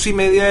las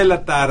 2:30 de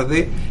la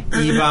tarde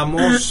y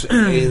vamos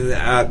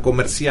a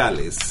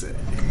comerciales.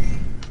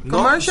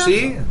 ¿No?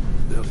 ¿Sí?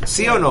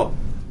 ¿Sí o no?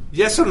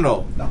 ¿Yes o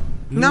no?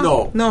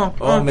 No. Oh,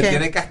 okay. Me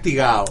tiene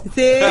castigado.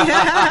 Sí.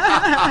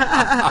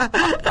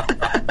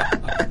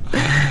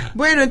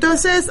 Bueno,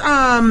 entonces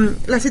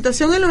la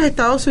situación en los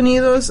Estados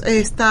Unidos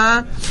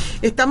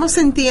estamos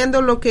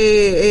sintiendo lo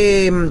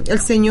que el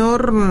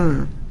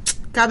señor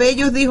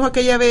Cabellos dijo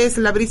aquella vez,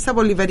 la brisa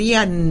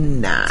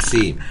bolivariana.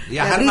 Sí, y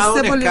has armado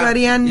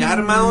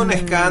un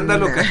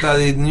escándalo que hasta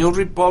The New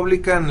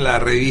Republican, la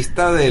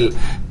revista del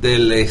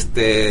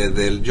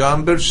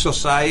John Birch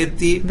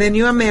Society, The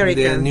New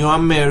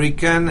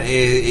American,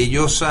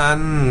 ellos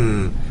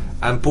han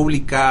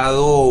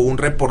publicado un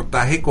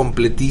reportaje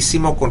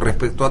completísimo con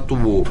respecto a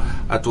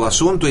tu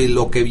asunto y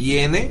lo que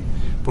viene,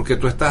 porque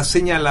tú estás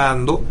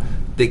señalando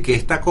de que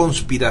esta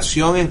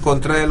conspiración en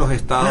contra de los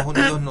Estados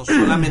Unidos no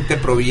solamente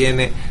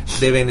proviene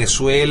de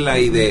Venezuela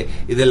y de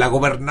la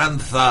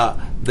gobernanza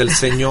del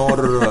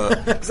señor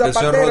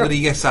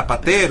Rodríguez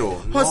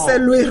Zapatero, ¿no? José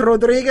Luis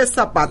Rodríguez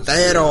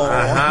Zapatero.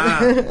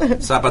 Ajá.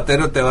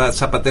 Zapatero te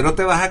vas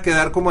a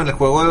quedar como en el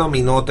juego de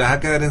dominó, te vas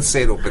a quedar en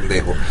cero,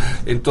 pendejo.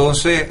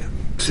 Entonces,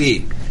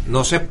 sí,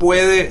 no se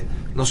puede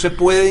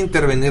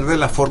intervenir de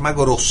la forma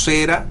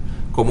grosera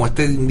como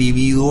este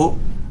individuo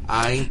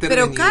ha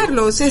intervenido. Pero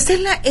Carlos, esa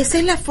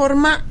es la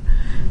forma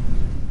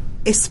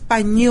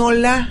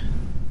española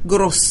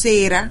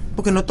grosera,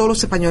 porque no todos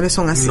los españoles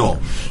son así. No.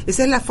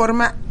 Esa es la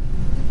forma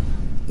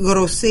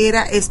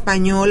grosera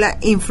española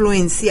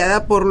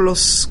influenciada por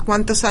los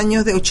cuántos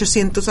años de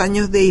 800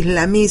 años de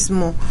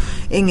islamismo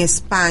en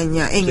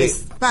España,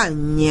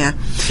 España,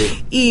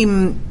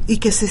 y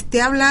que se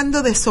esté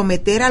hablando de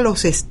someter a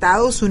los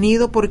Estados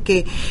Unidos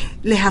porque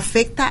les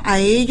afecta a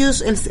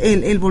ellos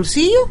el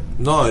bolsillo.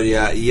 No,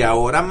 y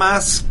ahora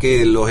más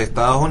que los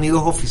Estados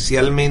Unidos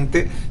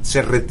oficialmente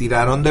se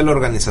retiraron de la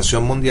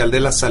Organización Mundial de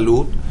la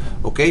Salud,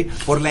 ¿ok?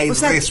 Por la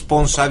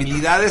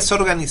irresponsabilidad de esa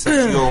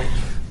organización.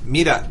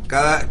 Mira,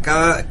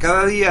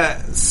 cada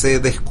día se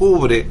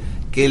descubre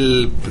que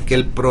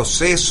el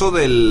proceso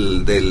de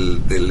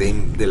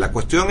la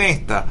cuestión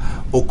esta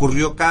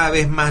ocurrió cada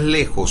vez más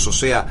lejos. O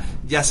sea,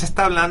 ya se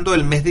está hablando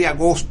del mes de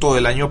agosto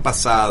del año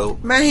pasado.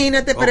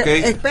 Imagínate, pero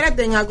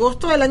espérate, en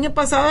agosto del año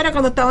pasado era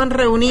cuando estaban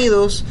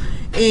reunidos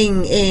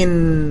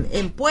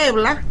en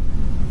Puebla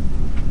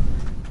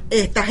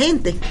esta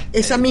gente,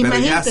 esa misma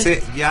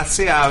gente. Ya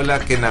se habla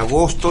que en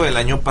agosto del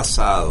año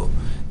pasado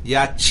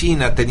ya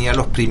China tenía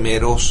los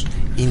primeros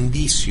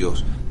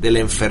indicios de la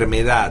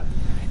enfermedad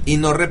y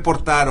no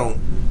reportaron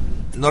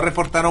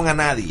a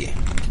nadie.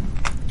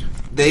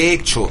 De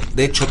hecho,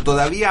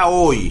 todavía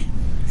hoy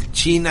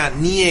China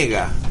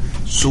niega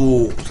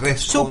su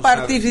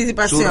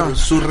participación,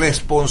 su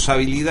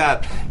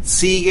responsabilidad.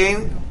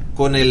 Siguen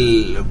con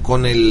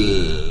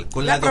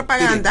la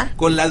propaganda,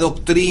 con la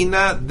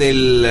doctrina de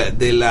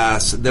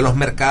los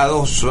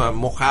mercados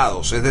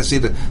mojados, es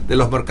decir, de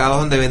los mercados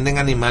donde venden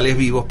animales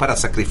vivos para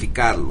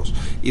sacrificarlos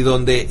y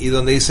donde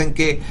dicen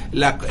que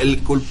el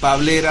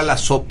culpable era la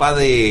sopa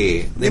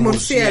de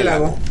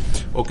murciélago.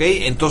 ¿Ok?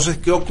 Entonces,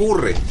 ¿qué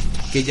ocurre?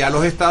 Que ya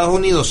los Estados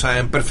Unidos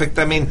saben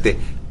perfectamente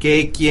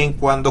qué, quién,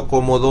 cuándo,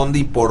 cómo, dónde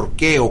y por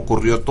qué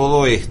ocurrió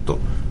todo esto.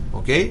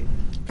 ¿Ok?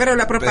 Pero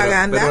la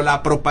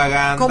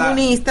propaganda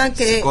comunista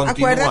que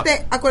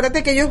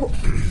acuérdate que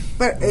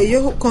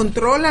ellos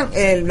controlan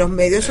los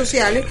medios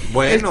sociales.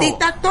 Bueno, el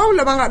TikTok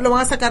lo van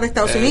a sacar de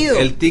Estados Unidos.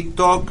 El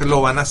TikTok lo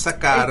van a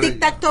sacar. El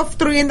TikTok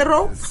Three in the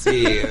Row.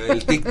 Sí,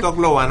 el TikTok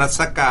lo van a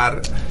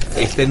sacar.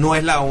 No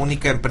es la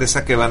única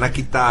empresa que van a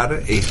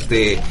quitar.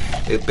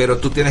 Pero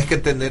tú tienes que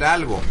entender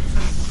algo.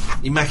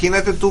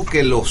 Imagínate tú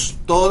que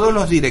todos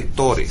los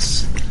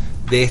directores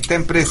de esta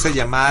empresa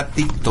llamada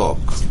TikTok,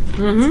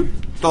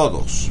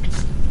 todos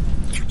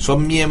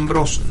son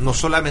miembros no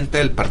solamente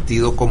del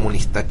Partido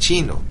Comunista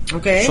Chino,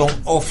 son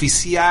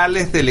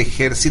oficiales del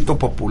Ejército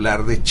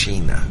Popular de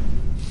China.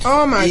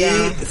 Oh my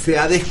God. Se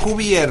ha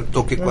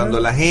descubierto que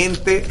cuando la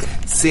gente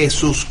se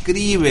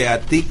suscribe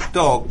a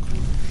TikTok,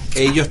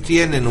 ellos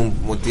tienen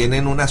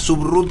una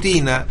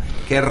subrutina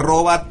que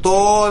roba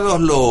toda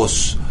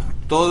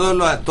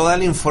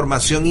la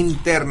información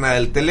interna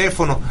del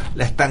teléfono,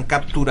 la están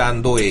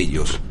capturando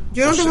ellos.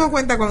 Yo no tengo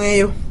cuenta con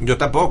ellos.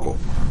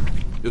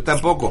 Yo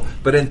tampoco,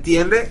 pero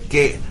entiende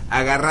que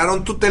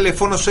agarraron tu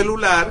teléfono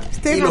celular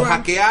y lo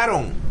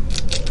hackearon.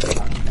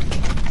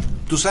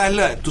 Tú sabes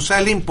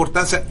la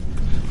importancia,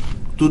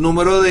 tu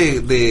número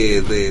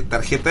de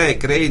tarjeta de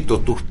crédito,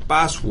 tus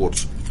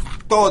passwords,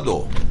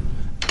 todo.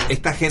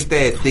 Esta gente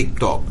de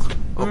TikTok,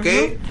 ¿ok?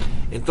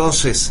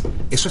 Entonces,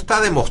 eso está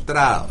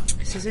demostrado.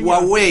 Sí,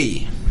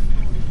 Huawei,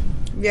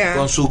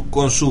 con su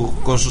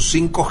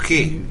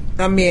 5G,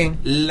 también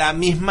la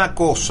misma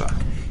cosa.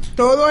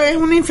 Todo es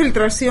una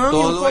infiltración.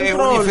 Todo es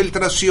una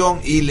infiltración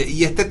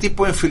y este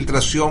tipo de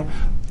infiltración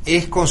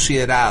es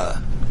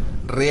considerada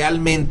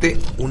realmente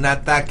un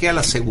ataque a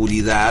la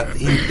seguridad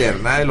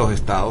interna de los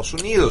Estados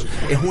Unidos.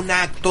 Es un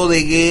acto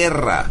de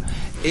guerra.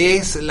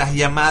 Es las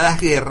llamadas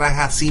guerras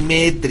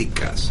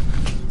asimétricas,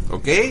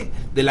 ¿ok?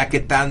 De la que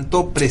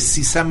tanto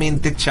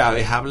precisamente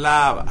Chávez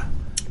hablaba.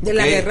 De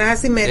las guerras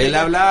asimétricas. Él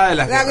hablaba de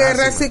la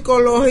guerra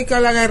psicológica,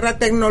 la guerra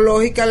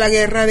tecnológica, la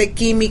guerra de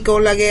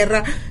químicos, la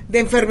guerra de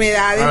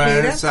enfermedades.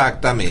 Mira,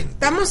 exactamente.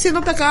 Estamos siendo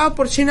atacados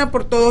por China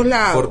por todos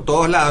lados. Por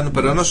todos lados,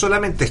 pero no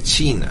solamente es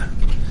China.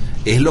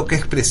 Es lo que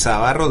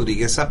expresaba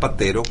Rodríguez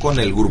Zapatero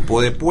con el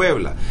Grupo de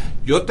Puebla.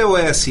 Yo te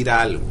voy a decir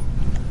algo.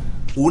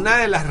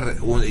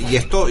 Y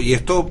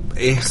esto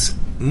es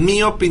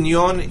mi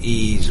opinión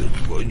y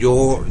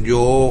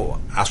yo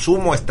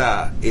asumo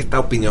esta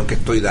opinión que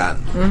estoy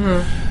dando.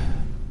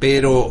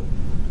 Pero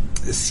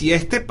si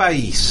este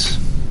país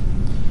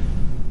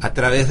a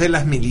través de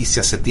las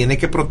milicias se tiene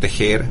que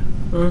proteger,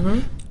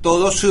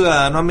 todo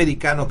ciudadano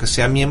americano que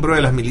sea miembro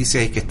de las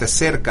milicias y que esté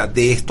cerca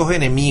de estos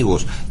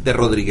enemigos de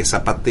Rodríguez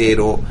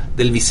Zapatero,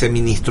 del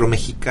viceministro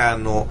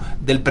mexicano,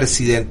 del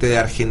presidente de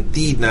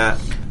Argentina,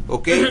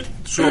 ¿ok?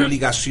 Su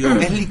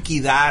obligación es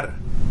liquidar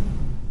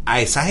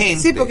a esa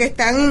gente. Sí, porque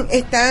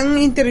están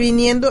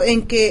interviniendo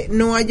en que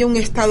no haya un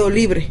Estado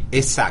libre.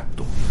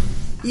 Exacto.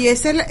 Y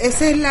ese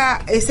es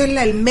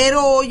el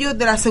mero hoyo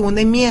de la segunda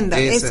enmienda,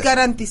 es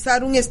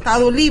garantizar un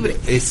Estado libre.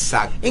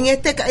 Exacto. En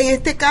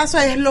este caso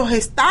es los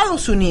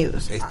Estados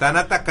Unidos. Están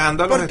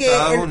atacando a los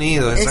Estados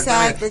Unidos.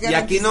 Exacto. Y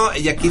aquí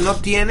no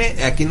tiene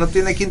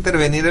que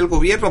intervenir el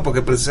gobierno,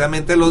 porque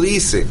precisamente lo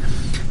dice.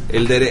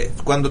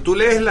 Cuando tú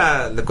lees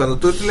la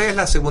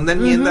segunda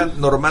enmienda,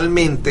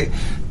 normalmente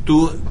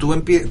tú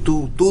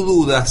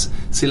dudas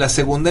si la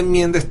segunda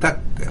enmienda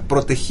está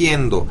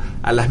protegiendo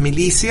a las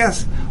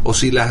milicias o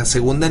si la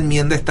segunda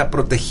enmienda está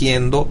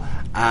protegiendo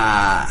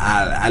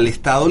al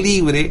Estado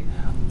libre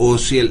o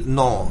si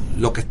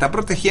lo que está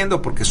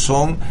protegiendo, porque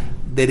son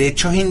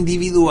derechos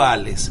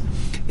individuales,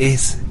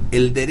 es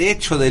el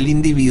derecho del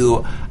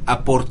individuo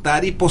a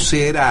portar y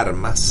poseer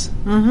armas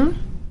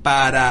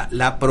para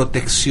la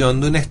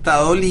protección de un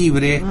Estado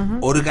libre,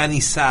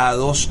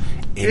 organizados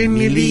en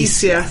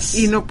milicias.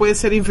 Y no puede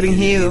ser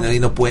infringido.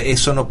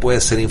 Eso no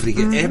puede ser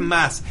infringido. Es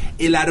más,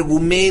 el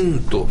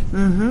argumento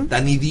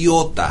tan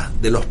idiota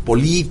de los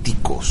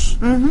políticos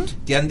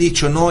que han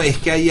dicho, no, es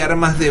que hay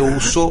armas de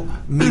uso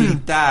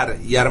militar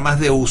y armas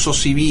de uso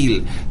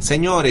civil.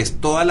 Señores,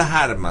 todas las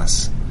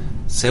armas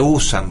se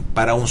usan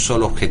para un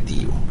solo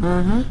objetivo.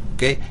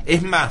 ¿Okay?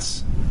 Es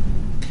más,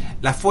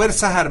 las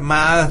Fuerzas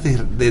Armadas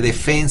de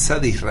Defensa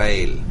de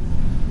Israel,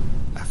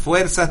 las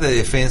Fuerzas de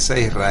Defensa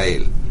de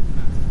Israel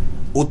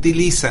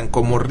utilizan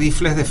como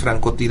rifles de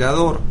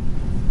francotirador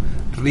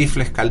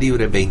rifles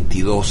calibre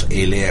 22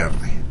 LR.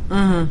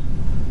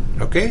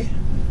 ¿Ok?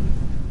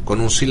 Con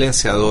un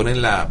silenciador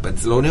en la...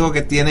 Lo único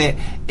que tiene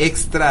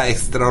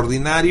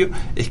extraordinario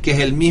es que es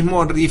el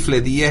mismo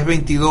rifle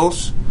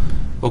 10-22,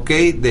 ¿ok?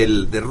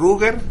 De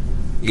Ruger,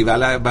 y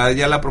va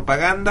ya la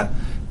propaganda,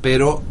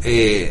 pero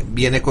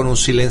viene con un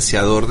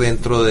silenciador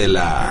dentro de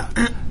la...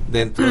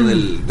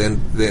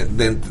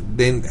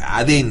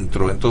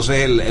 adentro,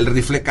 entonces el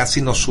rifle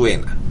casi no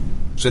suena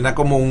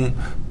como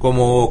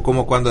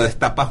cuando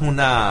destapas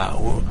una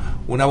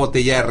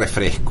botella de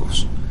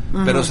refrescos.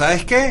 Pero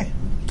 ¿sabes qué?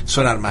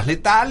 Son armas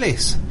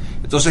letales.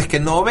 Entonces, que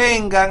no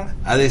vengan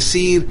a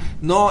decir,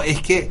 no,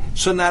 es que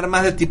son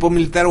armas de tipo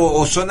militar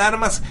o son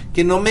armas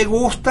que no me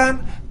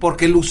gustan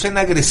porque lucen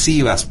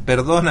agresivas.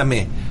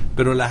 Perdóname,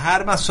 pero las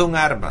armas son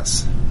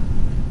armas.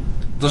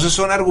 Entonces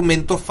son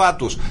argumentos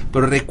fatuos,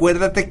 pero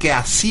recuérdate que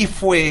así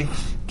fue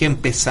que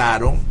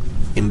empezaron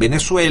en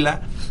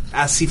Venezuela,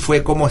 así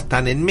fue como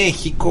están en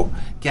México,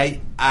 que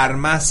hay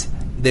armas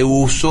de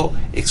uso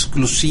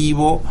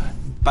exclusivo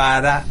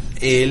para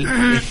el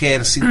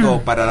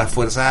ejército, para las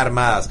Fuerzas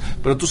Armadas.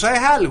 Pero tú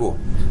sabes algo,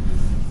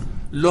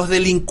 los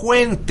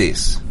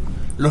delincuentes,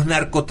 los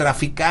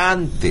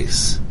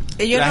narcotraficantes,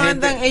 ellos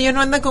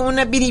no andan con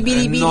una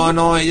biribiri.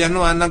 No, ellas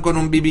no andan con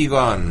un BB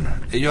gun.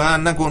 Ellos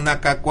andan con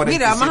una K-47.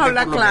 Mira, vamos a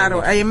hablar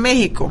claro. Ahí en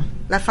México,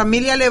 la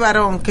familia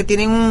Levarón, que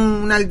tienen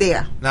una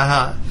aldea.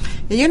 Ajá.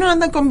 Ellos no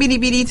andan con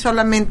biribiri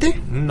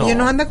solamente. No. Ellos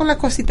no andan con las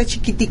cositas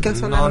chiquiticas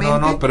solamente.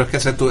 No, pero es que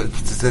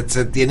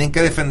se tienen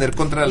que defender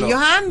contra los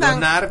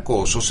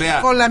narcos, o sea,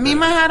 con las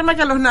mismas armas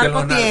que los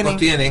narcos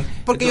tienen.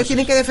 Porque ellos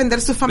tienen que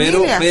defender sus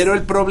familias. Pero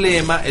el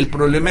problema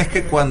es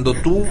que cuando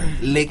tú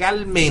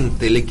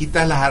legalmente le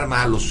quitas las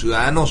armas a los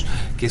ciudadanos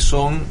que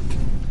son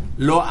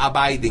law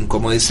abiding,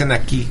 como dicen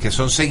aquí, que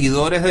son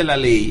seguidores de la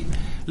ley,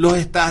 los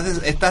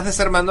estás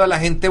desarmando a la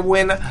gente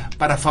buena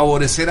para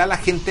favorecer a la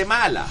gente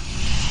mala.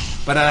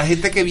 Para la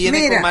gente que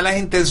viene con malas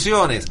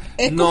intenciones.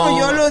 Es como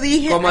yo lo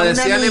dije. Como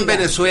decían en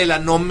Venezuela,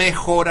 no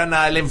mejora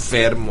nada el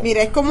enfermo.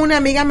 Mira, es como una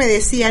amiga me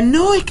decía,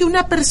 no, es que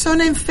una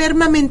persona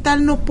enferma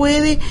mental no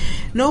puede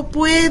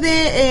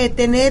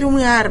tener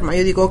un arma.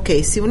 Yo digo, ok,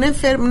 si una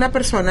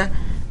persona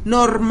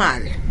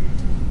normal,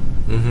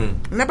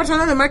 una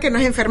persona normal que no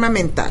es enferma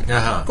mental,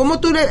 ¿cómo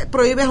tú le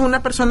prohíbes a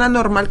una persona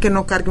normal que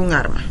no cargue un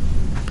arma?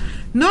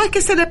 No, es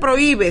que se le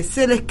prohíbe,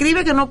 se le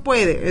escribe que no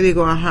puede. Yo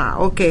digo,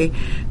 ok,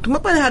 tú me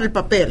puedes dejar el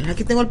papel,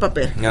 aquí tengo el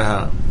papel.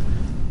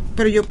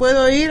 Pero yo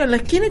puedo ir a la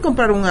esquina y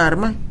comprar un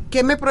arma.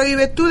 ¿Qué me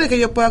prohíbe tú de que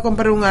yo pueda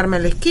comprar un arma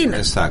en la esquina?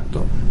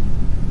 Exacto.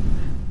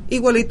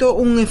 Igualito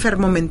un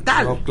enfermo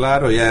mental. No,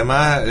 claro, y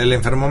además el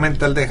enfermo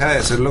mental deja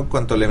de serlo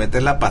cuando le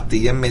metes la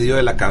pastilla en medio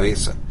de la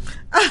cabeza.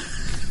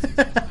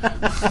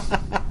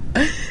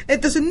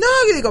 Entonces, no,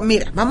 yo digo,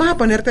 mira, vamos a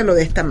ponértelo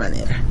de esta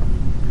manera.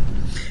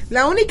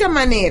 La única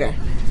manera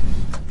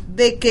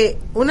de que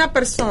una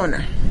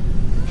persona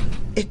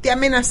esté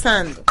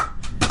amenazando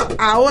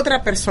a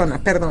otra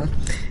persona,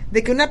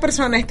 de que una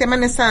persona esté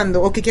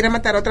amenazando o que quiera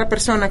matar a otra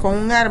persona con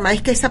un arma,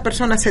 es que esa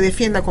persona se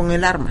defienda con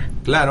el arma.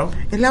 Claro.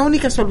 Es la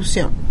única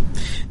solución.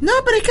 No,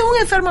 pero es que es un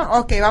enfermo.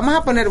 Ok, vamos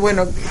a poner,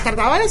 bueno,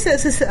 tardaba en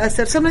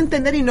hacérselo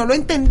entender y no lo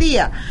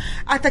entendía.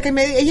 Hasta que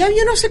ella,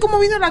 yo no sé cómo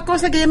vino la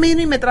cosa, que ella me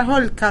vino y me trajo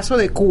el caso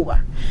de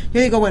Cuba. Yo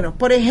digo, bueno,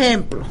 por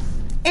ejemplo,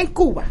 en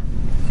Cuba,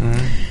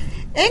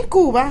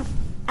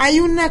 hay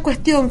una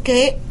cuestión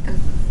que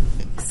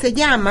se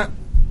llama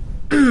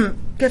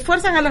que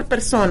fuerzan a las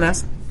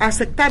personas a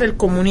aceptar el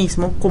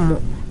comunismo como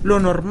lo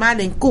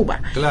normal en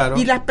Cuba. Claro.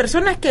 Y las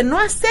personas que no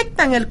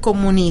aceptan el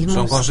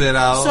comunismo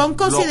son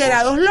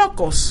considerados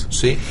locos.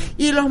 Sí.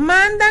 Y los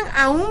mandan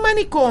a un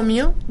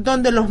manicomio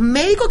donde los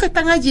médicos que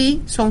están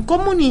allí son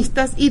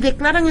comunistas y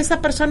declaran a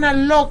esa persona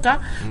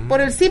loca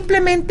por el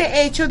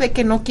simplemente hecho de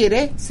que no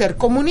quiere ser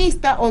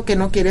comunista o que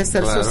no quiere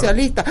ser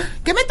socialista.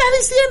 ¿Qué me estás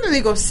diciendo?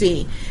 Digo,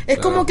 sí. Es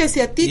como que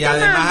si a ti y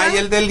además hay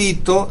el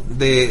delito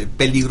de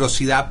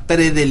peligrosidad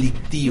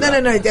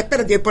predelictiva. No, ya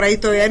perdí por ahí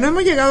todavía. No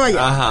hemos llegado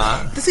allá.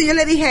 Ajá. Entonces yo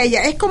le dije a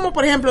ella, es como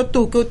por ejemplo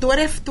tú, que tú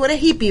eres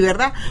hippie,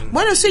 ¿verdad?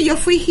 Bueno, sí, yo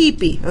fui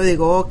hippie. Yo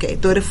digo, ok,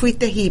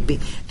 fuiste hippie.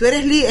 Tú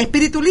eres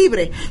espíritu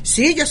libre.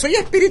 Sí, yo soy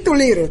espíritu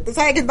libre. Tú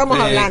sabes que estamos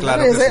hablando.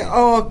 Claro ¿no? que sí.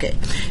 Ok.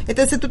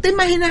 Entonces tú te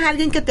imaginas a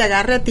alguien que te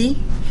agarre a ti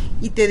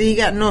y te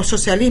diga, no,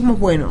 socialismo es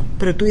bueno,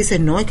 pero tú dices,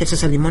 no, es que el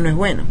socialismo no es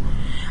bueno.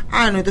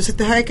 No, entonces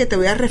tú sabes que te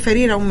voy a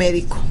referir a un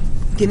médico,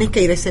 tienes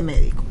que ir a ese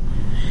médico.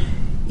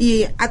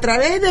 Y a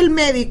través del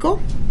médico,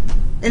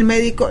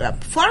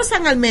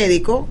 forzan al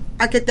médico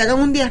a que te hagan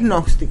un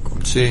diagnóstico.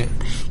 Sí.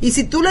 Y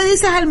si tú le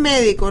dices al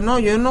médico, no,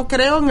 yo no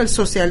creo en el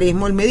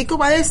socialismo, el médico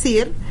va a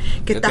decir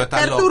que estás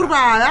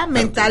perturbada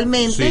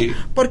mentalmente, sí,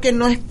 porque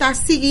no estás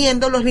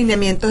siguiendo los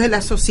lineamientos de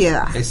la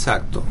sociedad.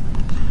 Exacto.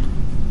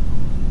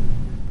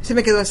 Se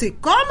me quedó así,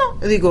 ¿cómo?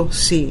 Digo,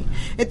 sí.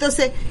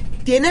 Entonces,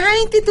 tienes a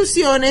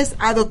instituciones,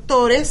 a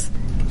doctores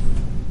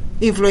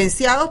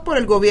influenciados por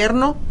el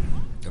gobierno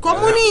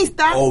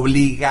comunista,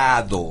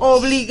 obligados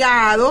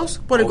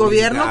por el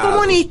gobierno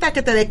comunista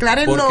que te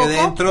declaren loco. Porque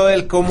dentro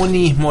del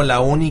comunismo la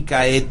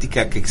única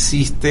ética que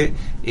existe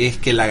es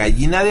que la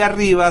gallina de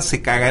arriba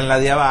se caga en la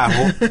de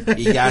abajo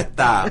y ya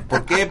está.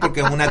 ¿Por qué?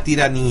 Porque es una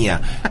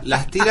tiranía.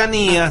 Las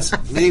tiranías,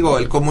 digo,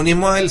 el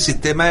comunismo es el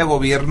sistema de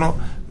gobierno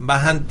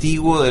más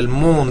antiguo del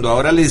mundo.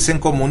 Ahora le dicen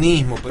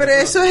comunismo, pero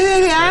eso es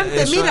desde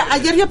antes. Mira,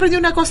 ayer yo aprendí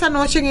una cosa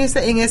anoche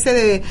en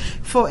ese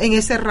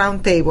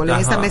round table, en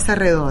esa mesa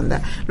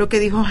redonda, lo que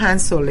dijo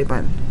Hans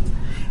Sullivan.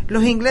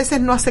 Los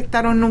ingleses no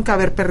aceptaron nunca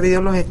haber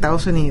perdido los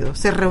Estados Unidos.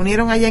 Se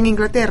reunieron allá en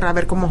Inglaterra a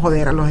ver cómo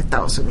joder a los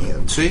Estados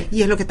Unidos. ¿Sí?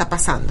 Y es lo que está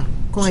pasando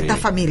con estas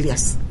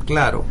familias.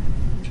 Claro.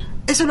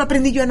 Eso lo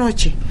aprendí yo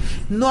anoche.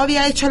 No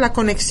había hecho la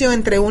conexión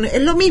entre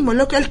es lo mismo, es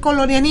lo que es el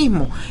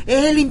colonialismo,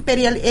 es el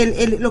imperial,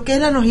 lo que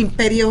eran los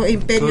imperios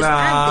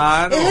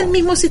claro, antes. Es el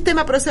mismo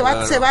sistema, pero se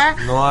va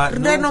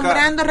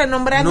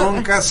renombrando.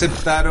 Nunca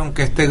aceptaron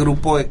que este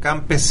grupo de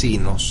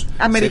campesinos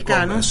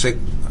americanos,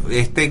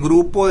 este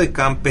grupo de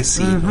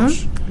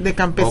campesinos,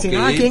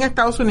 aquí en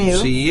Estados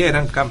Unidos, sí,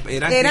 eran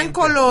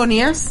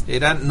colonias,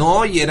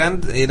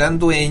 eran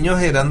dueños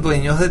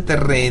de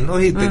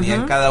terrenos y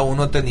tenían, cada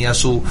uno tenía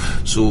su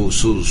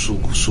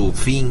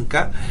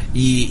finca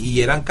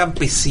y eran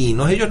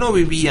campesinos. Ellos no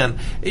vivían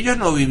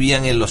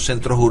en los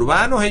centros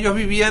urbanos, ellos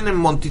vivían en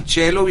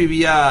Monticello,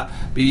 vivía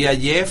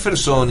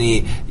Jefferson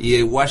y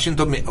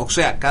Washington, o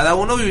sea, cada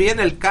uno vivía en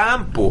el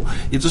campo.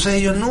 Y entonces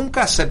ellos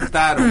nunca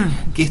aceptaron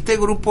que este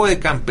grupo de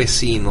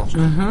campesinos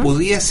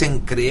pudiesen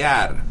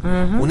crear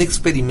un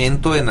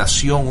experimento de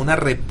nación, una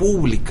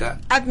república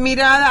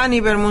admirada a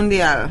nivel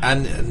mundial.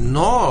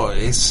 No,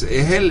 es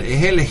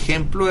el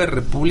ejemplo de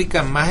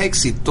república más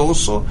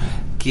exitoso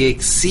que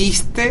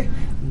existe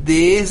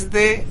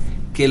desde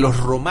que los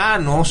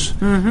romanos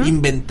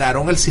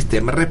inventaron el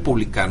sistema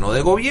republicano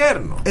de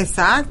gobierno.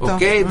 Exacto.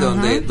 ¿Okay?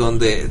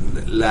 Donde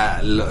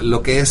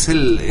lo que es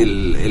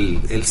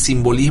el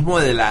simbolismo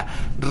de la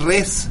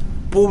res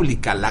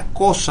pública, la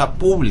cosa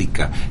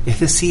pública, es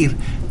decir,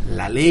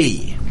 la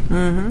ley.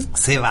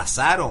 Se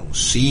basaron,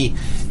 sí,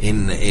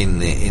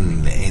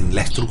 en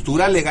la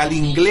estructura legal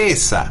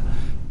inglesa,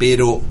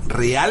 pero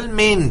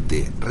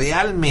realmente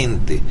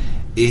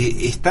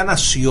esta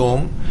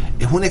nación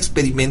es un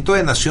experimento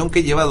de nación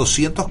que lleva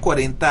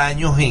 240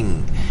 años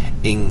en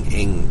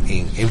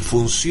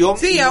función.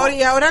 Sí, y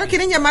ahora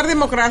quieren llamar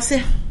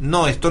democracia.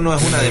 No, esto no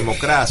es una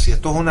democracia,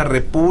 esto es una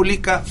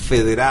república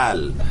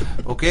federal,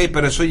 ¿ok?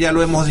 Pero eso ya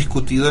lo hemos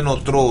discutido en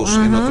otros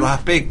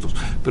aspectos,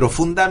 pero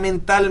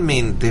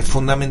fundamentalmente es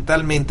una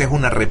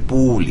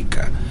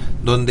república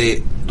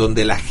donde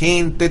la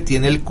gente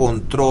tiene el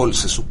control,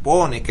 se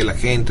supone que la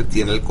gente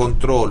tiene el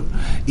control,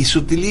 y se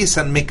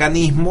utilizan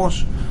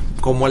mecanismos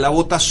como la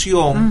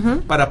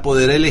votación para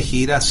poder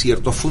elegir a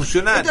ciertos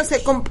funcionarios.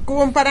 Entonces,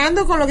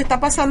 comparando con lo que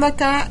está pasando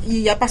acá,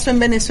 y ya pasó en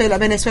Venezuela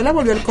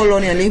volvió al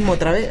colonialismo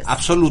otra vez.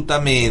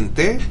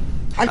 Absolutamente.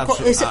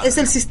 Es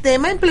el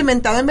sistema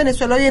implementado en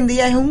Venezuela hoy en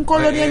día, es un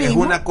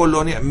colonialismo. Es una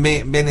colonia.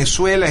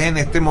 Venezuela es en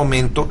este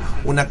momento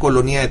una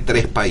colonia de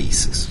 3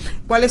 países.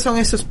 ¿Cuáles son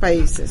esos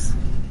países?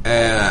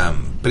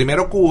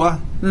 Primero Cuba,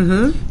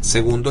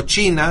 segundo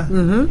China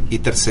y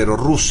tercero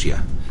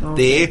Rusia.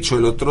 Okay. De hecho,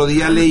 el otro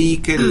día leí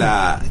que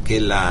la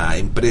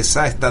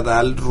empresa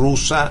estatal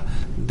rusa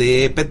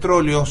de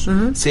petróleos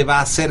se va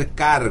a hacer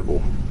cargo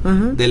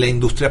de la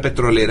industria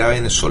petrolera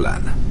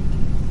venezolana.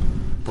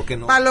 Porque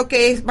no,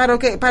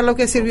 para lo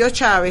que sirvió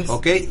Chávez.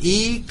 Okay,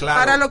 y claro,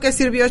 para lo que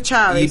sirvió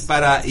Chávez.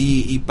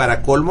 Y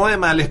para colmo de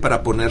males,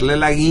 para ponerle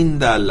la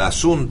guinda al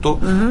asunto,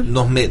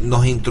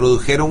 nos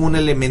introdujeron un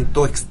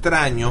elemento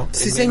extraño,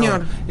 sí,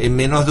 señor, en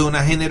menos de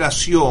una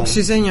generación.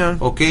 Sí, señor.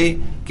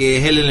 Okay, que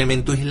es el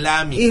elemento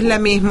islámico.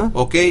 Islamismo.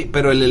 Okay,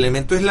 pero el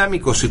elemento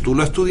islámico, si tú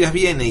lo estudias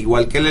bien,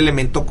 igual que el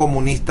elemento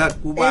comunista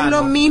cubano, es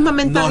lo misma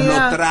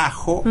mentalidad.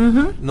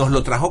 Nos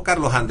lo trajo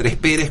Carlos Andrés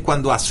Pérez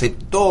cuando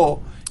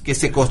aceptó que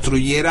se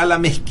construyera la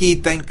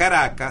mezquita en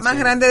Caracas, más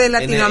grande de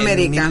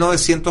Latinoamérica, en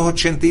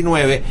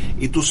 1989,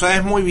 y tú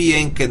sabes muy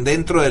bien que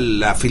dentro de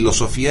la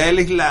filosofía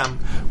del Islam,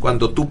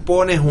 cuando tú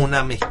pones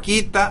una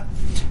mezquita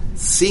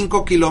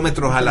 5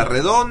 kilómetros a la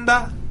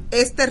redonda,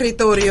 es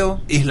territorio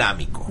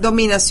islámico,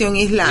 dominación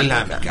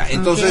islámica.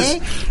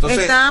 Entonces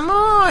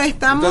estamos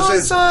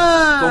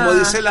como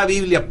dice la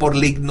Biblia, por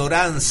la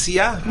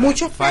ignorancia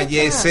muchos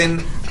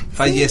fallecen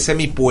fallece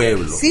mi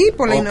pueblo. Sí,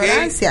 por la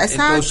ignorancia,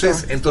 exacto.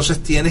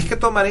 Entonces tienes que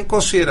tomar en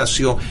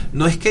consideración,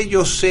 no es que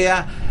yo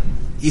sea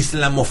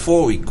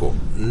islamofóbico,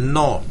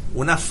 no,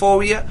 una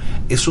fobia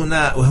es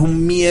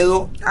un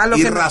miedo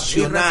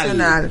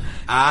irracional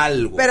a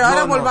algo. Pero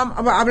ahora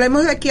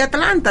hablemos de aquí a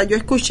Atlanta. Yo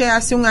escuché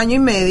hace 1 año y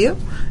medio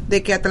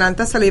de que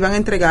Atlanta se le iban a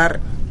entregar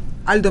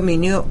al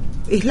dominio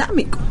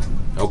islámico.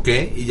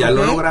 Y ya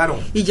lo lograron.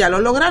 Y ya lo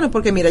lograron,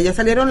 porque mira, ya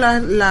salieron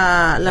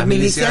las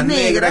milicias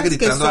negras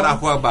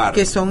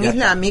que son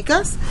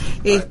islámicas,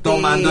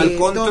 tomando el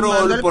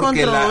control,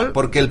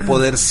 porque el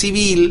poder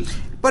civil.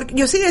 Porque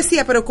yo sí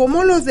decía, pero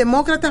 ¿cómo los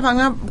demócratas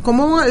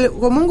cómo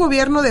un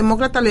gobierno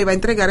demócrata le va a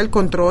entregar el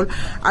control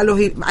a los...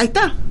 Ahí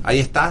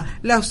está.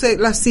 Los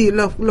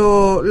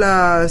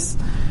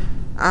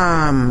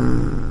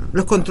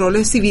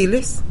controles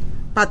civiles,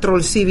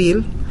 patrón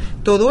civil,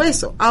 todo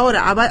eso.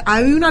 Ahora,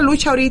 hay una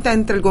lucha ahorita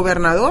entre el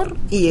gobernador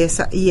y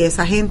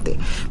esa gente,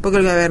 porque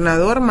el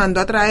gobernador mandó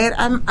a traer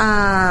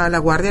a la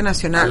Guardia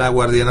Nacional. A la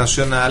Guardia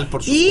Nacional,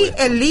 por supuesto. Y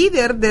el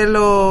líder de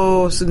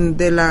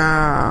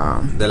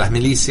las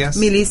milicias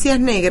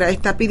negras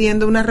está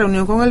pidiendo una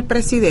reunión con el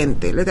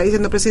presidente. Le está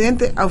diciendo,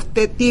 presidente,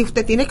 usted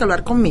tiene que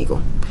hablar conmigo.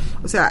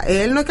 O sea,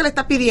 él no es que le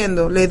está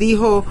pidiendo, le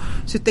dijo,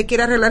 si usted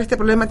quiere arreglar este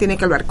problema, tiene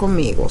que hablar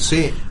conmigo.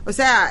 Sí. O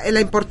sea,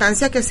 la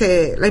importancia que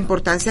se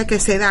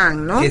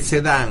dan, ¿no? Que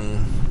se dan,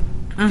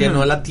 que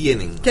no la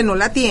tienen.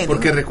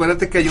 Porque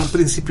recuérdate que hay un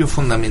principio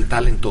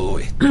fundamental en todo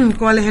esto.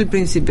 ¿Cuál es el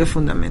principio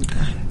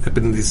fundamental? El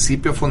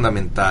principio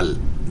fundamental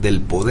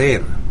del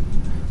poder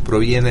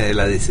proviene de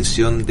la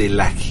decisión de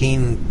la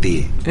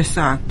gente.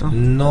 Exacto.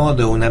 No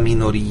de una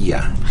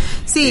minoría.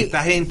 Sí.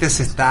 Esta gente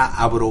se está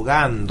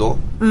abrogando.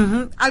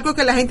 Algo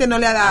que la gente no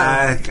le ha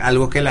dado.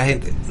 Algo que la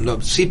gente... No,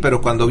 sí,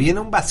 pero cuando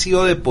viene un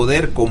vacío de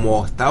poder,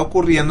 como está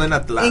ocurriendo en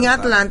Atlanta... En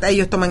Atlanta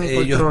ellos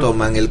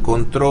toman el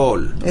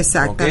control.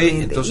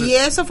 Exactamente. Entonces, y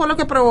eso fue lo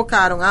que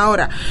provocaron.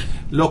 Ahora...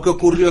 Lo que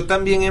ocurrió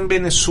también en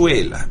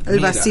Venezuela. El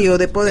vacío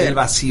de poder. El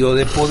vacío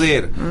de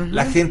poder.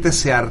 La gente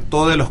se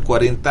hartó de los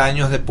 40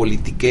 años de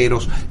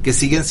politiqueros, que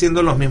siguen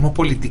siendo los mismos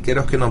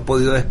politiqueros que no han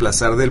podido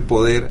desplazar del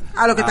poder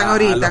a los que están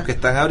ahorita.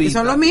 ¿Y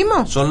son los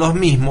mismos? Son los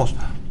mismos.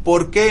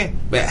 ¿Por qué?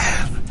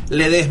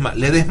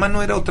 Ledesma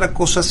no era otra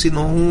cosa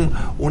sino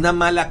una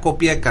mala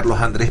copia de Carlos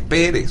Andrés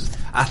Pérez.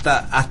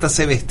 Hasta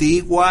se vestía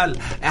igual,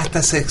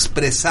 hasta se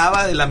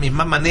expresaba de la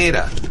misma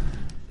manera.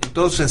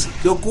 Entonces,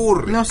 ¿qué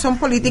ocurre? No son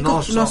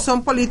políticos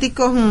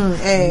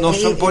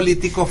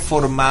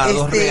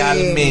formados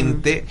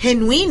realmente.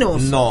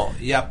 Genuinos. No,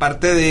 y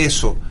aparte de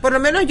eso. Por lo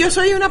menos yo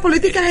soy una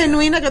política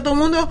genuina que todo el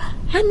mundo,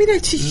 ay, mira,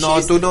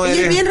 tú no eres.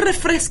 Y es bien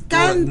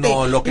refrescante.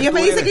 Lo que y ellos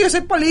me dicen que yo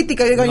soy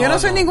política. Yo digo, yo no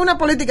soy ninguna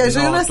política,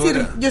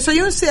 yo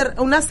soy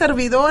una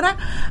servidora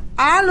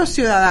a los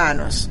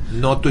ciudadanos.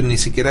 No, tú ni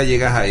siquiera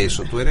llegas a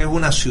eso. Tú eres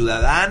una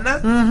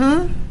ciudadana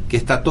que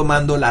está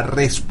tomando la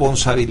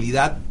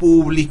responsabilidad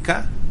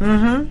pública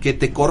que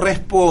te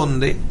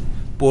corresponde,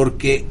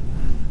 porque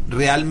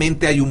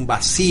realmente hay un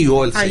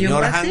vacío. El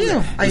señor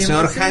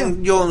Hank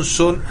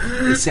Johnson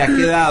se ha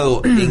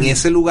quedado en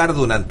ese lugar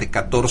durante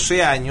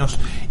 14 años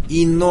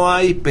y no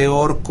hay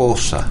peor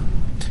cosa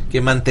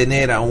que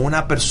mantener a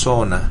una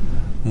persona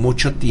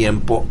mucho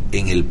tiempo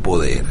en el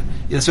poder.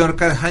 Y el señor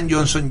Hank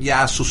Johnson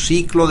ya su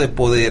ciclo de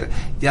poder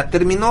ya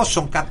terminó,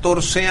 son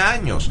 14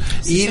 años.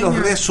 Sí, y los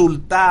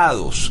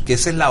resultados, que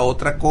esa es la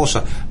otra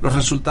cosa, los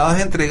resultados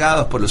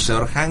entregados por el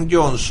señor Hank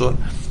Johnson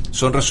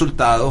son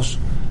resultados,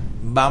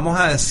 vamos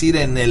a decir,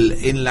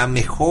 en la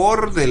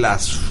mejor de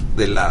las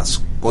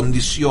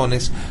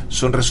condiciones,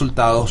 son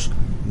resultados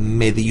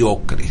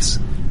mediocres.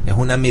 Es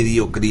una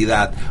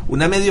mediocridad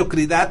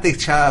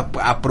hecha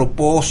a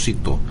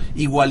propósito,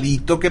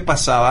 igualito que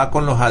pasaba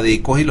con los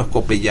adecos y los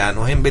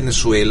copellanos en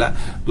Venezuela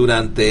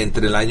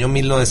entre el año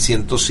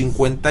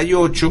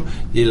 1958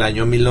 y el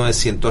año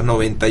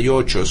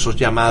 1998, esos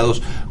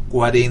llamados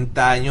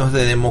 40 años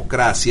de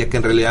democracia, que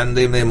en realidad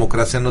de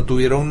democracia no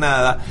tuvieron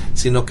nada,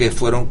 sino que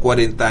fueron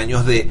 40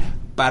 años de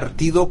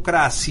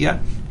partidocracia,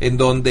 en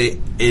donde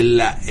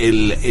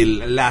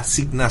la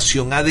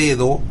asignación a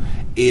dedo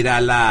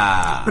era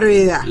la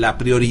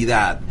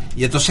prioridad.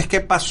 Y entonces, ¿qué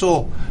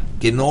pasó?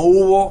 Que no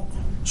hubo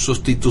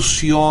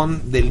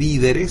sustitución de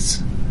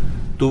líderes.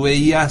 Tú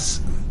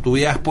veías,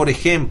 por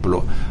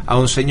ejemplo, a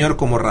un señor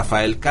como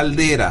Rafael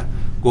Caldera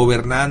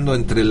gobernando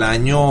entre el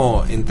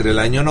año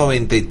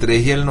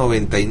 93 y el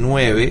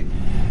 99,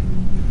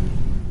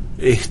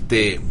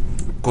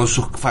 con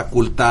sus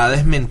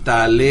facultades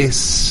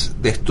mentales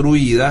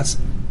destruidas,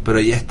 pero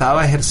ella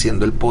estaba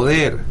ejerciendo el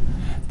poder.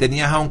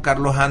 Tenías a un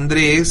Carlos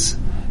Andrés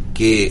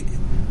que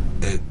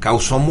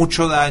causó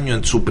mucho daño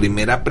en su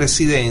primera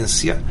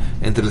presidencia,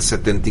 entre el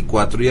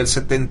 74 y el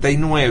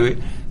 79,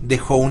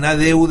 dejó una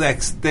deuda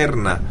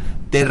externa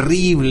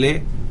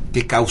terrible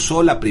que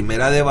causó la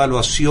primera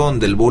devaluación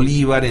del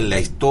Bolívar en la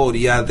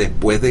historia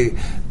después de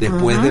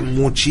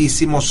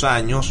muchísimos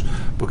años,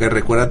 porque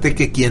recuérdate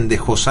que quien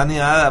dejó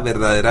saneada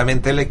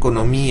verdaderamente la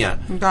economía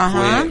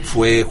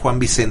fue Juan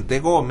Vicente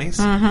Gómez,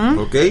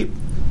 ¿ok?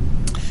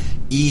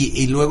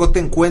 Y luego te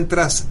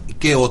encuentras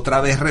que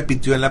otra vez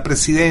repitió en la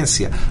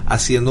presidencia,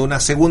 haciendo una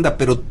segunda,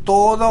 pero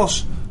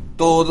todos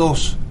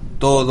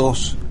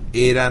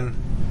eran: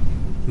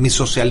 mi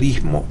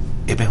socialismo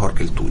es mejor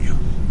que el tuyo.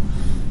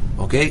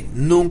 ¿Ok?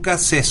 Nunca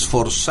se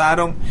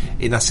esforzaron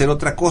en hacer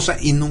otra cosa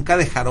y nunca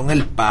dejaron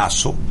el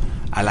paso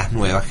a las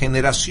nuevas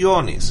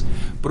generaciones.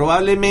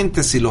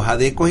 Probablemente si los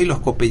adecos y los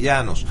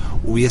copellanos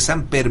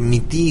hubiesen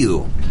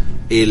permitido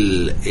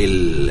el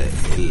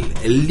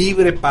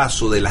libre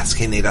paso de las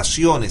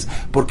generaciones,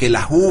 porque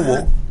las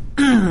hubo,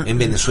 en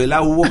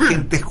Venezuela hubo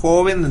gente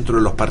joven dentro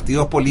de los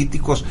partidos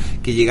políticos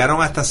que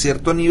llegaron hasta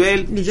cierto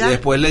nivel y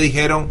después le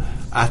dijeron: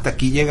 hasta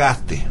aquí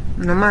llegaste,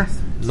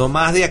 no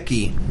más de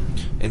aquí.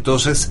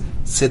 Entonces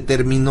se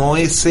terminó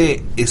esa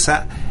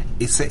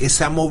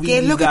movilidad. ¿Qué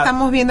es lo que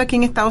estamos viendo aquí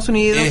en Estados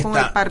Unidos con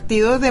el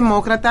Partido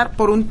Demócrata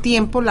por un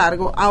tiempo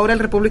largo? Ahora el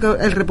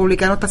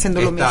republicano está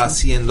haciendo lo mismo.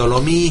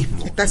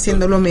 Está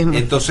haciendo lo mismo.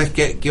 Entonces,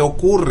 ¿qué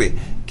ocurre?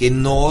 Que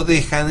no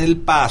dejan el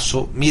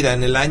paso. Mira,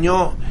 en el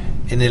año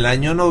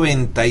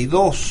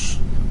 92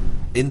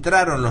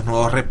 entraron los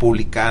nuevos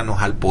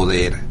republicanos al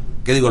poder.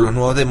 ¿Qué digo? Los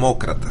nuevos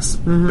demócratas,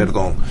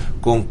 perdón,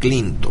 con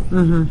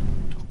Clinton.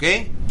 ¿Ok?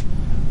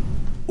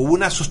 Hubo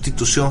una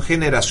sustitución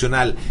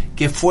generacional,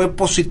 que fue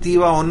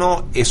positiva o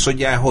no, eso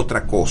ya es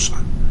otra cosa.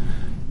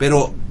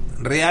 Pero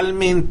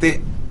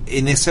realmente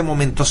en ese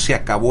momento se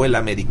acabó el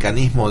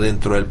americanismo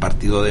dentro del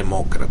Partido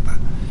Demócrata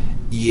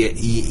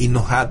y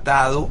nos ha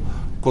dado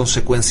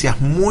consecuencias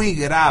muy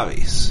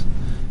graves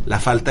la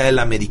falta del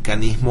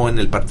americanismo en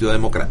el Partido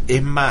Demócrata.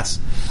 Es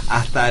más,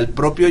 hasta el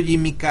propio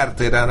Jimmy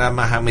Carter era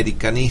más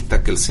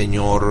americanista que el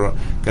señor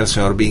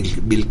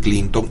Bill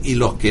Clinton y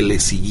los que le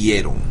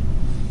siguieron.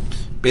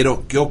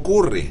 Pero, ¿qué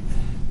ocurre?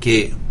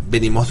 Que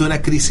venimos de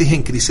una crisis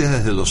en crisis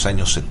desde los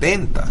años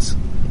 70.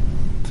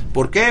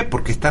 ¿Por qué?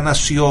 Porque esta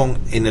nación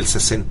en el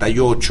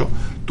 68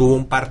 tuvo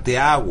un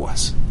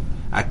parteaguas.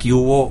 Aquí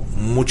hubo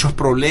muchos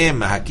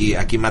problemas.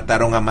 Aquí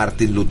mataron a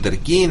Martin Luther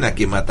King,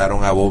 aquí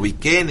mataron a Bobby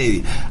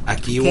Kennedy.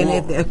 Aquí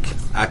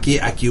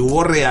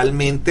hubo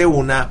realmente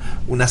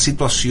una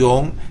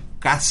situación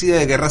casi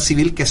de guerra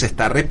civil que se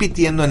está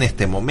repitiendo en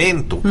este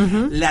momento.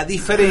 La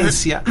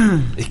diferencia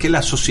es que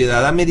la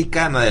sociedad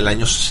americana del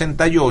año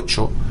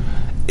 68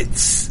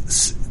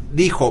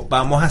 dijo: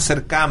 vamos a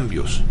hacer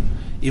cambios,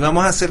 y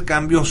vamos a hacer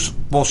cambios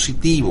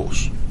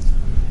positivos,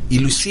 y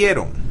lo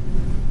hicieron.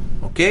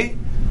 ¿Ok?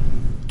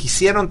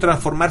 Quisieron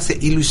transformarse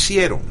y lo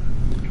hicieron.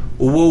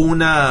 Hubo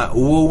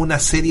una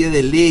serie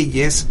de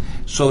leyes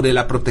sobre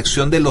la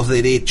protección de los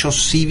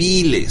derechos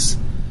civiles.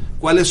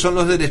 ¿Cuáles son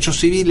los derechos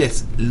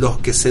civiles? Los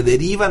que se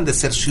derivan de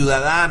ser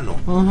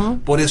ciudadano.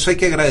 Por eso hay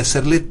que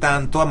agradecerle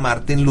tanto a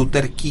Martin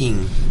Luther King.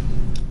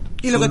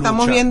 Y lo que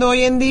estamos viendo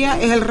hoy en día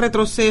es el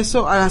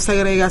retroceso a la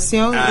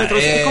segregación.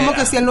 Es como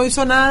que si él no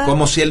hizo nada.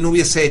 Como si él no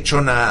hubiese hecho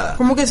nada.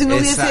 Como que si no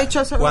hubiese hecho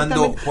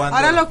absolutamente.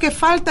 Ahora lo que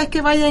falta es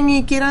que vayan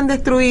y quieran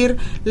destruir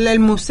el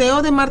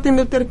museo de Martin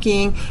Luther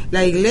King,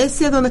 la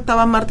iglesia donde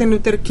estaba Martin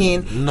Luther King.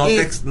 No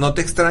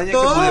te extraña que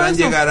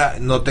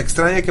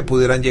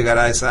pudieran llegar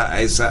a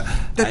esa.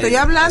 Te estoy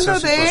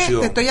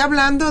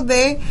hablando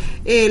de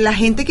la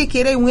gente que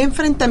quiere un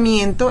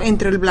enfrentamiento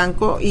entre el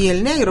blanco y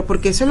el negro,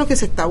 porque eso es lo que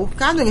se está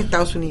buscando en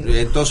Estados Unidos.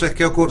 Entonces,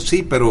 ¿qué ocurre?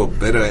 Sí, pero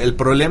el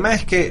problema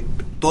es que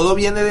todo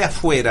viene de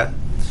afuera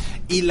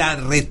y la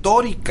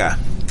retórica,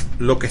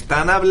 lo que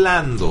están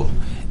hablando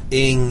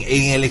en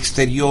el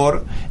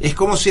exterior, es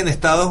como si en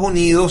Estados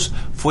Unidos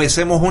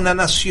fuésemos una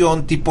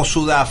nación tipo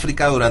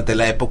Sudáfrica durante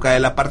la época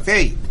del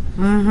apartheid,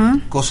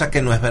 cosa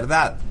que no es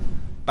verdad.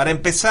 Para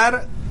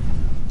empezar,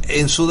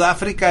 en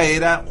Sudáfrica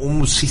era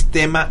un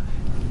sistema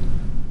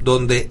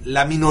donde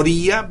la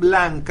minoría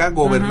blanca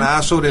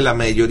gobernaba sobre la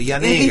mayoría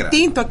negra. Es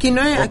distinto, aquí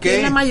no es, aquí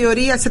es la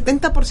mayoría, el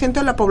 70%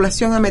 de la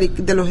población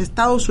de los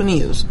Estados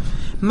Unidos,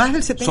 más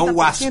del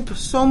 70%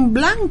 son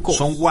blancos.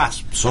 Son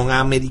WASP, son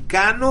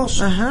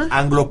americanos,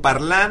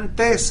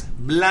 angloparlantes,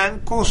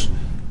 blancos,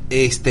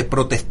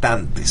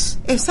 protestantes.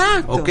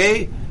 Exacto. ¿Ok?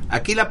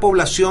 Aquí la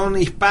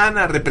población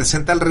hispana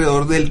representa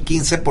alrededor del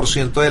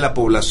 15% de la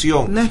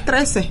población. No es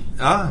 13.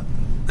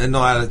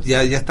 No,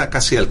 ya está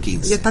casi al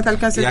 15. Ya está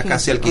casi al 15.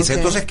 Casi al 15.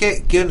 Okay. Entonces,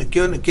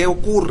 ¿qué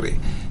ocurre?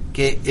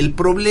 Que el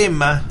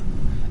problema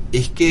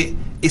es que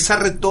esa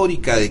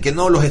retórica de que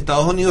no, los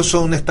Estados Unidos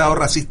son un estado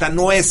racista,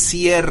 no es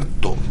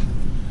cierto.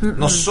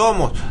 No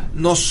somos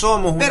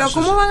pero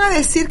 ¿cómo van a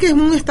decir que es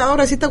un estado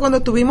racista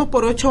cuando tuvimos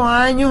por 8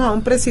 años a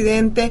un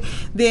presidente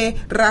de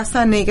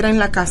raza negra en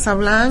la Casa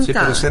Blanca? Sí,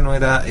 pero ese no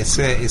era,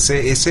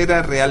 ese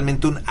era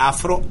realmente un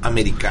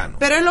afroamericano.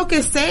 Pero es lo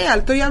que sea,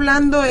 estoy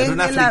hablando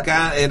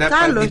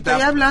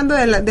estoy hablando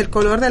del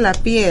color de la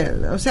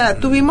piel. O sea,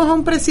 tuvimos a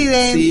un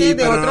presidente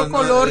de otro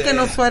color que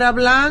no fuera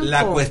blanco.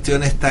 La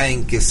cuestión está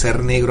en que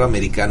ser negro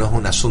americano es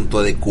un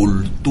asunto de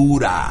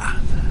cultura.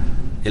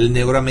 El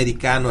negro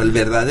americano, el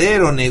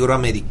verdadero negro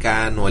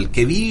americano, el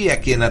que vive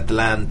aquí en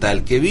Atlanta,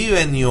 el que vive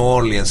en New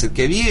Orleans, el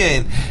que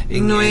vive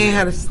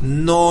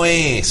no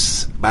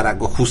es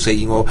Barack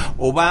Hussein.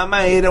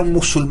 Obama era un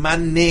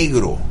musulmán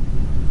negro.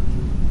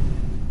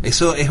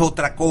 Eso es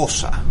otra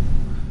cosa.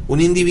 un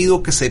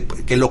individuo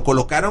que lo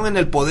colocaron en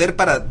el poder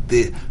para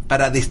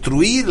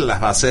destruir las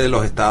bases de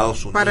los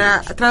Estados Unidos. Para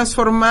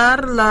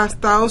transformar los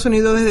Estados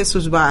Unidos desde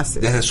sus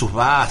bases. Desde sus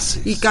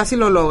bases. Y casi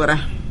lo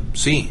logra.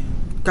 Sí.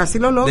 Casi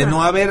lo logra. De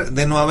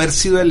no haber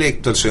sido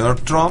electo el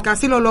señor Trump.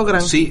 Casi lo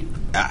logran. Sí.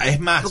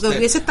 Es más, porque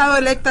hubiese estado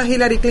electa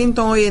Hillary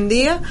Clinton hoy en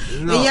día,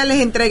 ella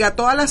les entrega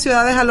todas las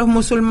ciudades a los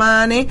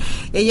musulmanes,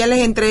 ella les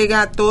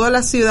entrega todas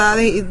las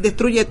ciudades y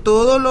destruye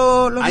todos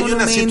los hay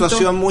monumentos. Una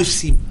situación muy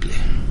simple.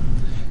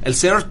 El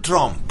señor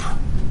Trump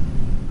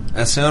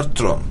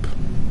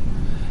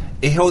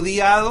es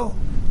odiado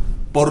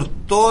por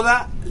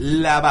toda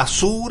la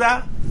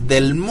basura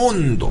del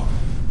mundo,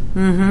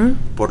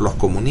 por los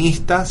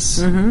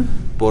comunistas,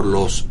 por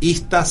los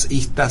istas.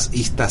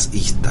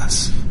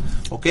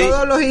 ¿Okay?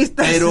 Todos los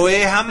istas. Pero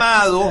es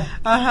amado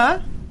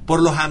por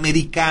los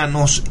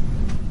americanos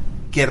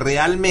que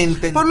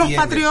realmente por los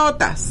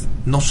patriotas.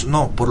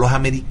 No, por los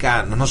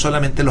americanos, no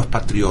solamente los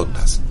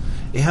patriotas.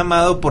 Es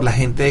amado por la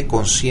gente de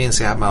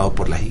conciencia, es amado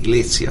por las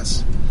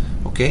iglesias,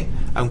 ¿ok?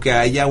 Aunque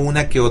haya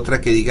una que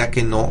otra que diga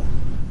que no,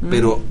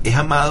 pero es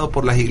amado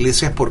por las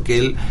iglesias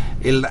porque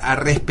él ha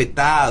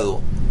respetado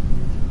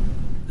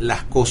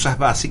las cosas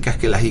básicas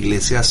que las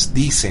iglesias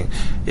dicen,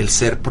 el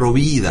ser pro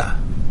vida,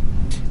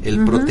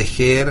 el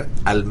proteger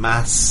al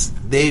más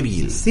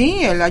débil. Sí,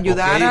 el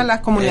ayudar a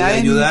las comunidades.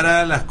 El ayudar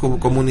a las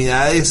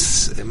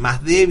comunidades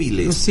más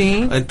débiles.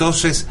 Sí.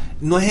 Entonces,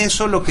 ¿no es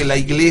eso lo que la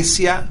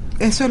iglesia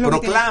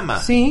proclama?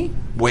 Sí.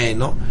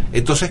 Bueno,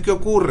 entonces, ¿qué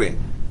ocurre?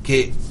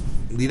 Que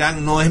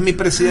dirán, no es mi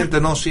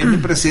presidente, no, si es mi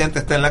presidente,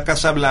 está en la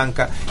Casa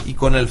Blanca y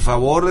con el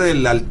favor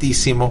del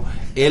Altísimo,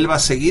 él va a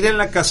seguir en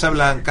la Casa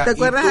Blanca y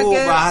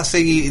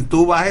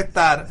tú vas a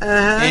estar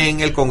en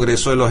el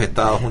Congreso de los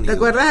Estados Unidos. ¿Te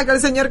acuerdas aquel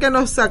señor que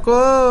nos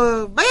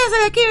sacó? Váyase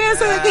de aquí.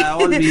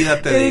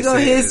 Olvídate de eso.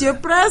 He's your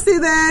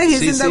president,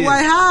 he's in the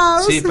White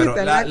House. Sí, pero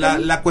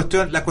la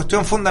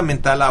cuestión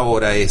fundamental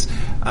ahora es,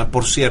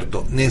 por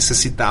cierto,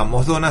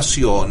 necesitamos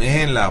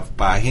donaciones en la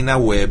página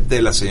web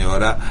de la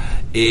señora,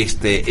 es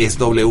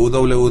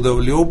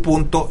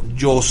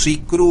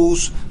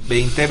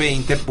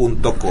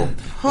www.josie-cruz2020.com.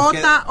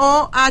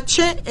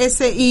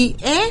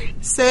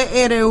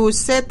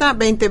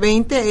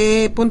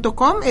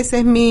 JOHSIECRUZ2020.com. Ese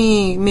es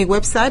mi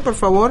website, por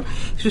favor.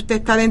 Si usted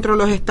está dentro de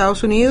los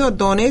Estados Unidos,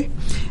 done.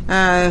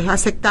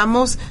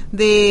 Aceptamos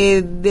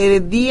de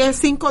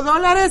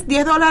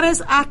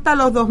 $10 hasta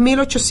los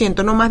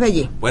 2,800, no más de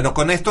allí. Bueno,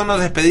 con esto nos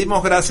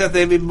despedimos. Gracias,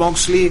 David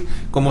Moxley.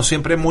 Como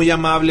siempre, muy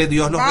amable.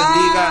 Dios los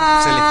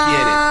bendiga. Se les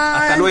quiere.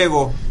 Hasta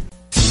luego.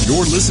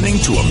 You're listening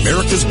to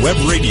America's Web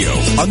Radio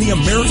on the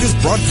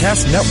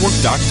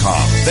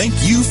AmericasBroadcastNetwork.com. Thank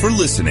you for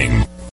listening.